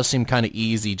up, that does seem kind of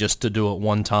easy just to do it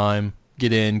one time,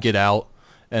 get in, get out,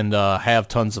 and have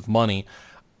tons of money.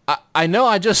 I know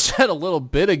I just said a little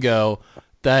bit ago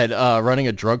that running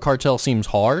a drug cartel seems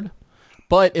hard.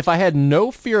 But if I had no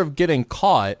fear of getting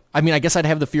caught, I mean, I guess I'd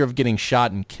have the fear of getting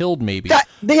shot and killed maybe.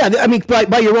 Yeah, I mean,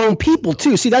 by your own people,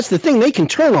 too. See, that's the thing. They can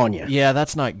turn on you. Yeah,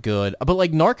 that's not good. But,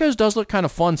 like, Narcos does look kind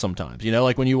of fun sometimes. You know,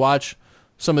 like when you watch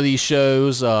some of these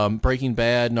shows, Breaking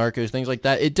Bad, Narcos, things like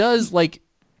that, it does, like,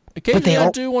 occasionally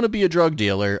I do want to be a drug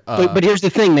dealer. But here's the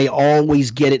thing. They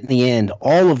always get it in the end.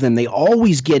 All of them, they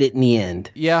always get it in the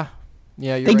end. Yeah.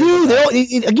 Yeah, they do.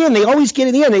 They always get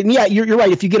in the end. And yeah, you're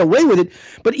right. If you get away with it,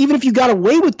 but even if you got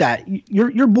away with that,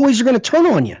 your boys are going to turn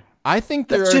on you. I think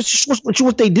that's just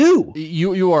what they do.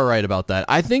 You are right about that.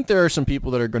 I think there are some people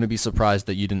that are going to be surprised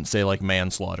that you didn't say like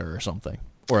manslaughter or something.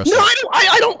 Or no,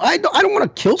 I don't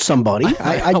want to kill somebody.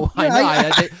 I know.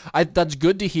 That's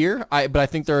good to hear. But I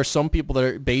think there are some people that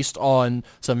are based on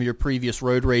some of your previous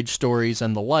road rage stories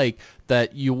and the like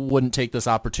that you wouldn't take this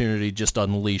opportunity just to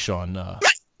unleash on.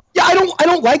 Yeah, I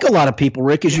don't like a lot of people,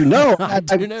 Rick, as you know. I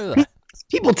do know that.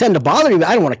 People tend to bother me, but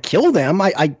I don't want to kill them. I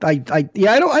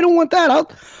don't want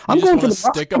that. I'm going for the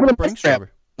stick up a Brinks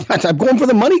driver. I'm going for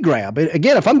the money grab.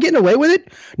 Again, if I'm getting away with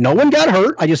it, no one got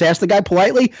hurt. I just asked the guy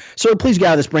politely, sir, please get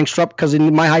out of this Brinks truck because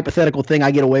in my hypothetical thing, I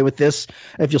get away with this.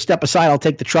 If you'll step aside, I'll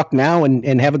take the truck now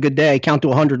and have a good day. Count to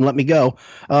 100 and let me go.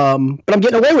 But I'm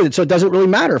getting away with it, so it doesn't really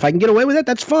matter. If I can get away with it,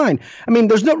 that's fine. I mean,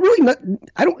 there's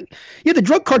the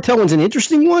drug cartel one's an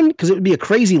interesting one because it would be a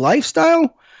crazy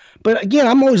lifestyle. But again,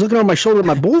 I'm always looking over my shoulder at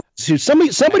my boys. Somebody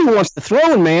wants the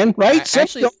throne, man, right?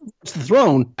 Somebody wants the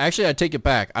throne. Actually, I take it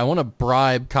back. I want to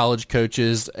bribe college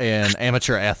coaches and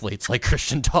amateur athletes like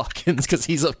Christian Dawkins because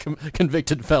he's a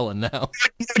convicted felon now.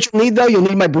 You know what you need, though? You'll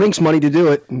need my Brinks money to do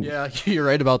it. Yeah, you're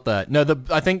right about that. No,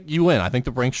 I think you win. I think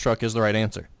the Brinks truck is the right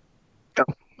answer.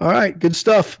 All right, good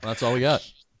stuff. That's all we got.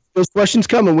 Those questions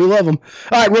coming. We love them.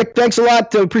 All right, Rick, thanks a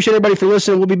lot. Appreciate everybody for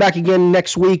listening. We'll be back again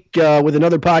next week with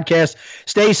another podcast.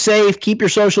 Stay safe. Keep your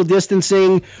social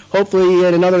distancing. Hopefully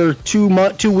in another 2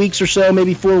 weeks or so,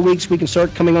 maybe 4 weeks, we can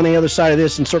start coming on the other side of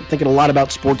this and start thinking a lot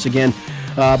about sports again.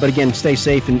 But again, stay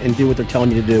safe and do what they're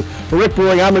telling you to do. For Rick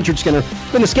Broering, I'm Richard Skinner.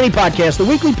 It's been the Skinny Podcast, the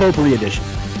weekly potpourri edition.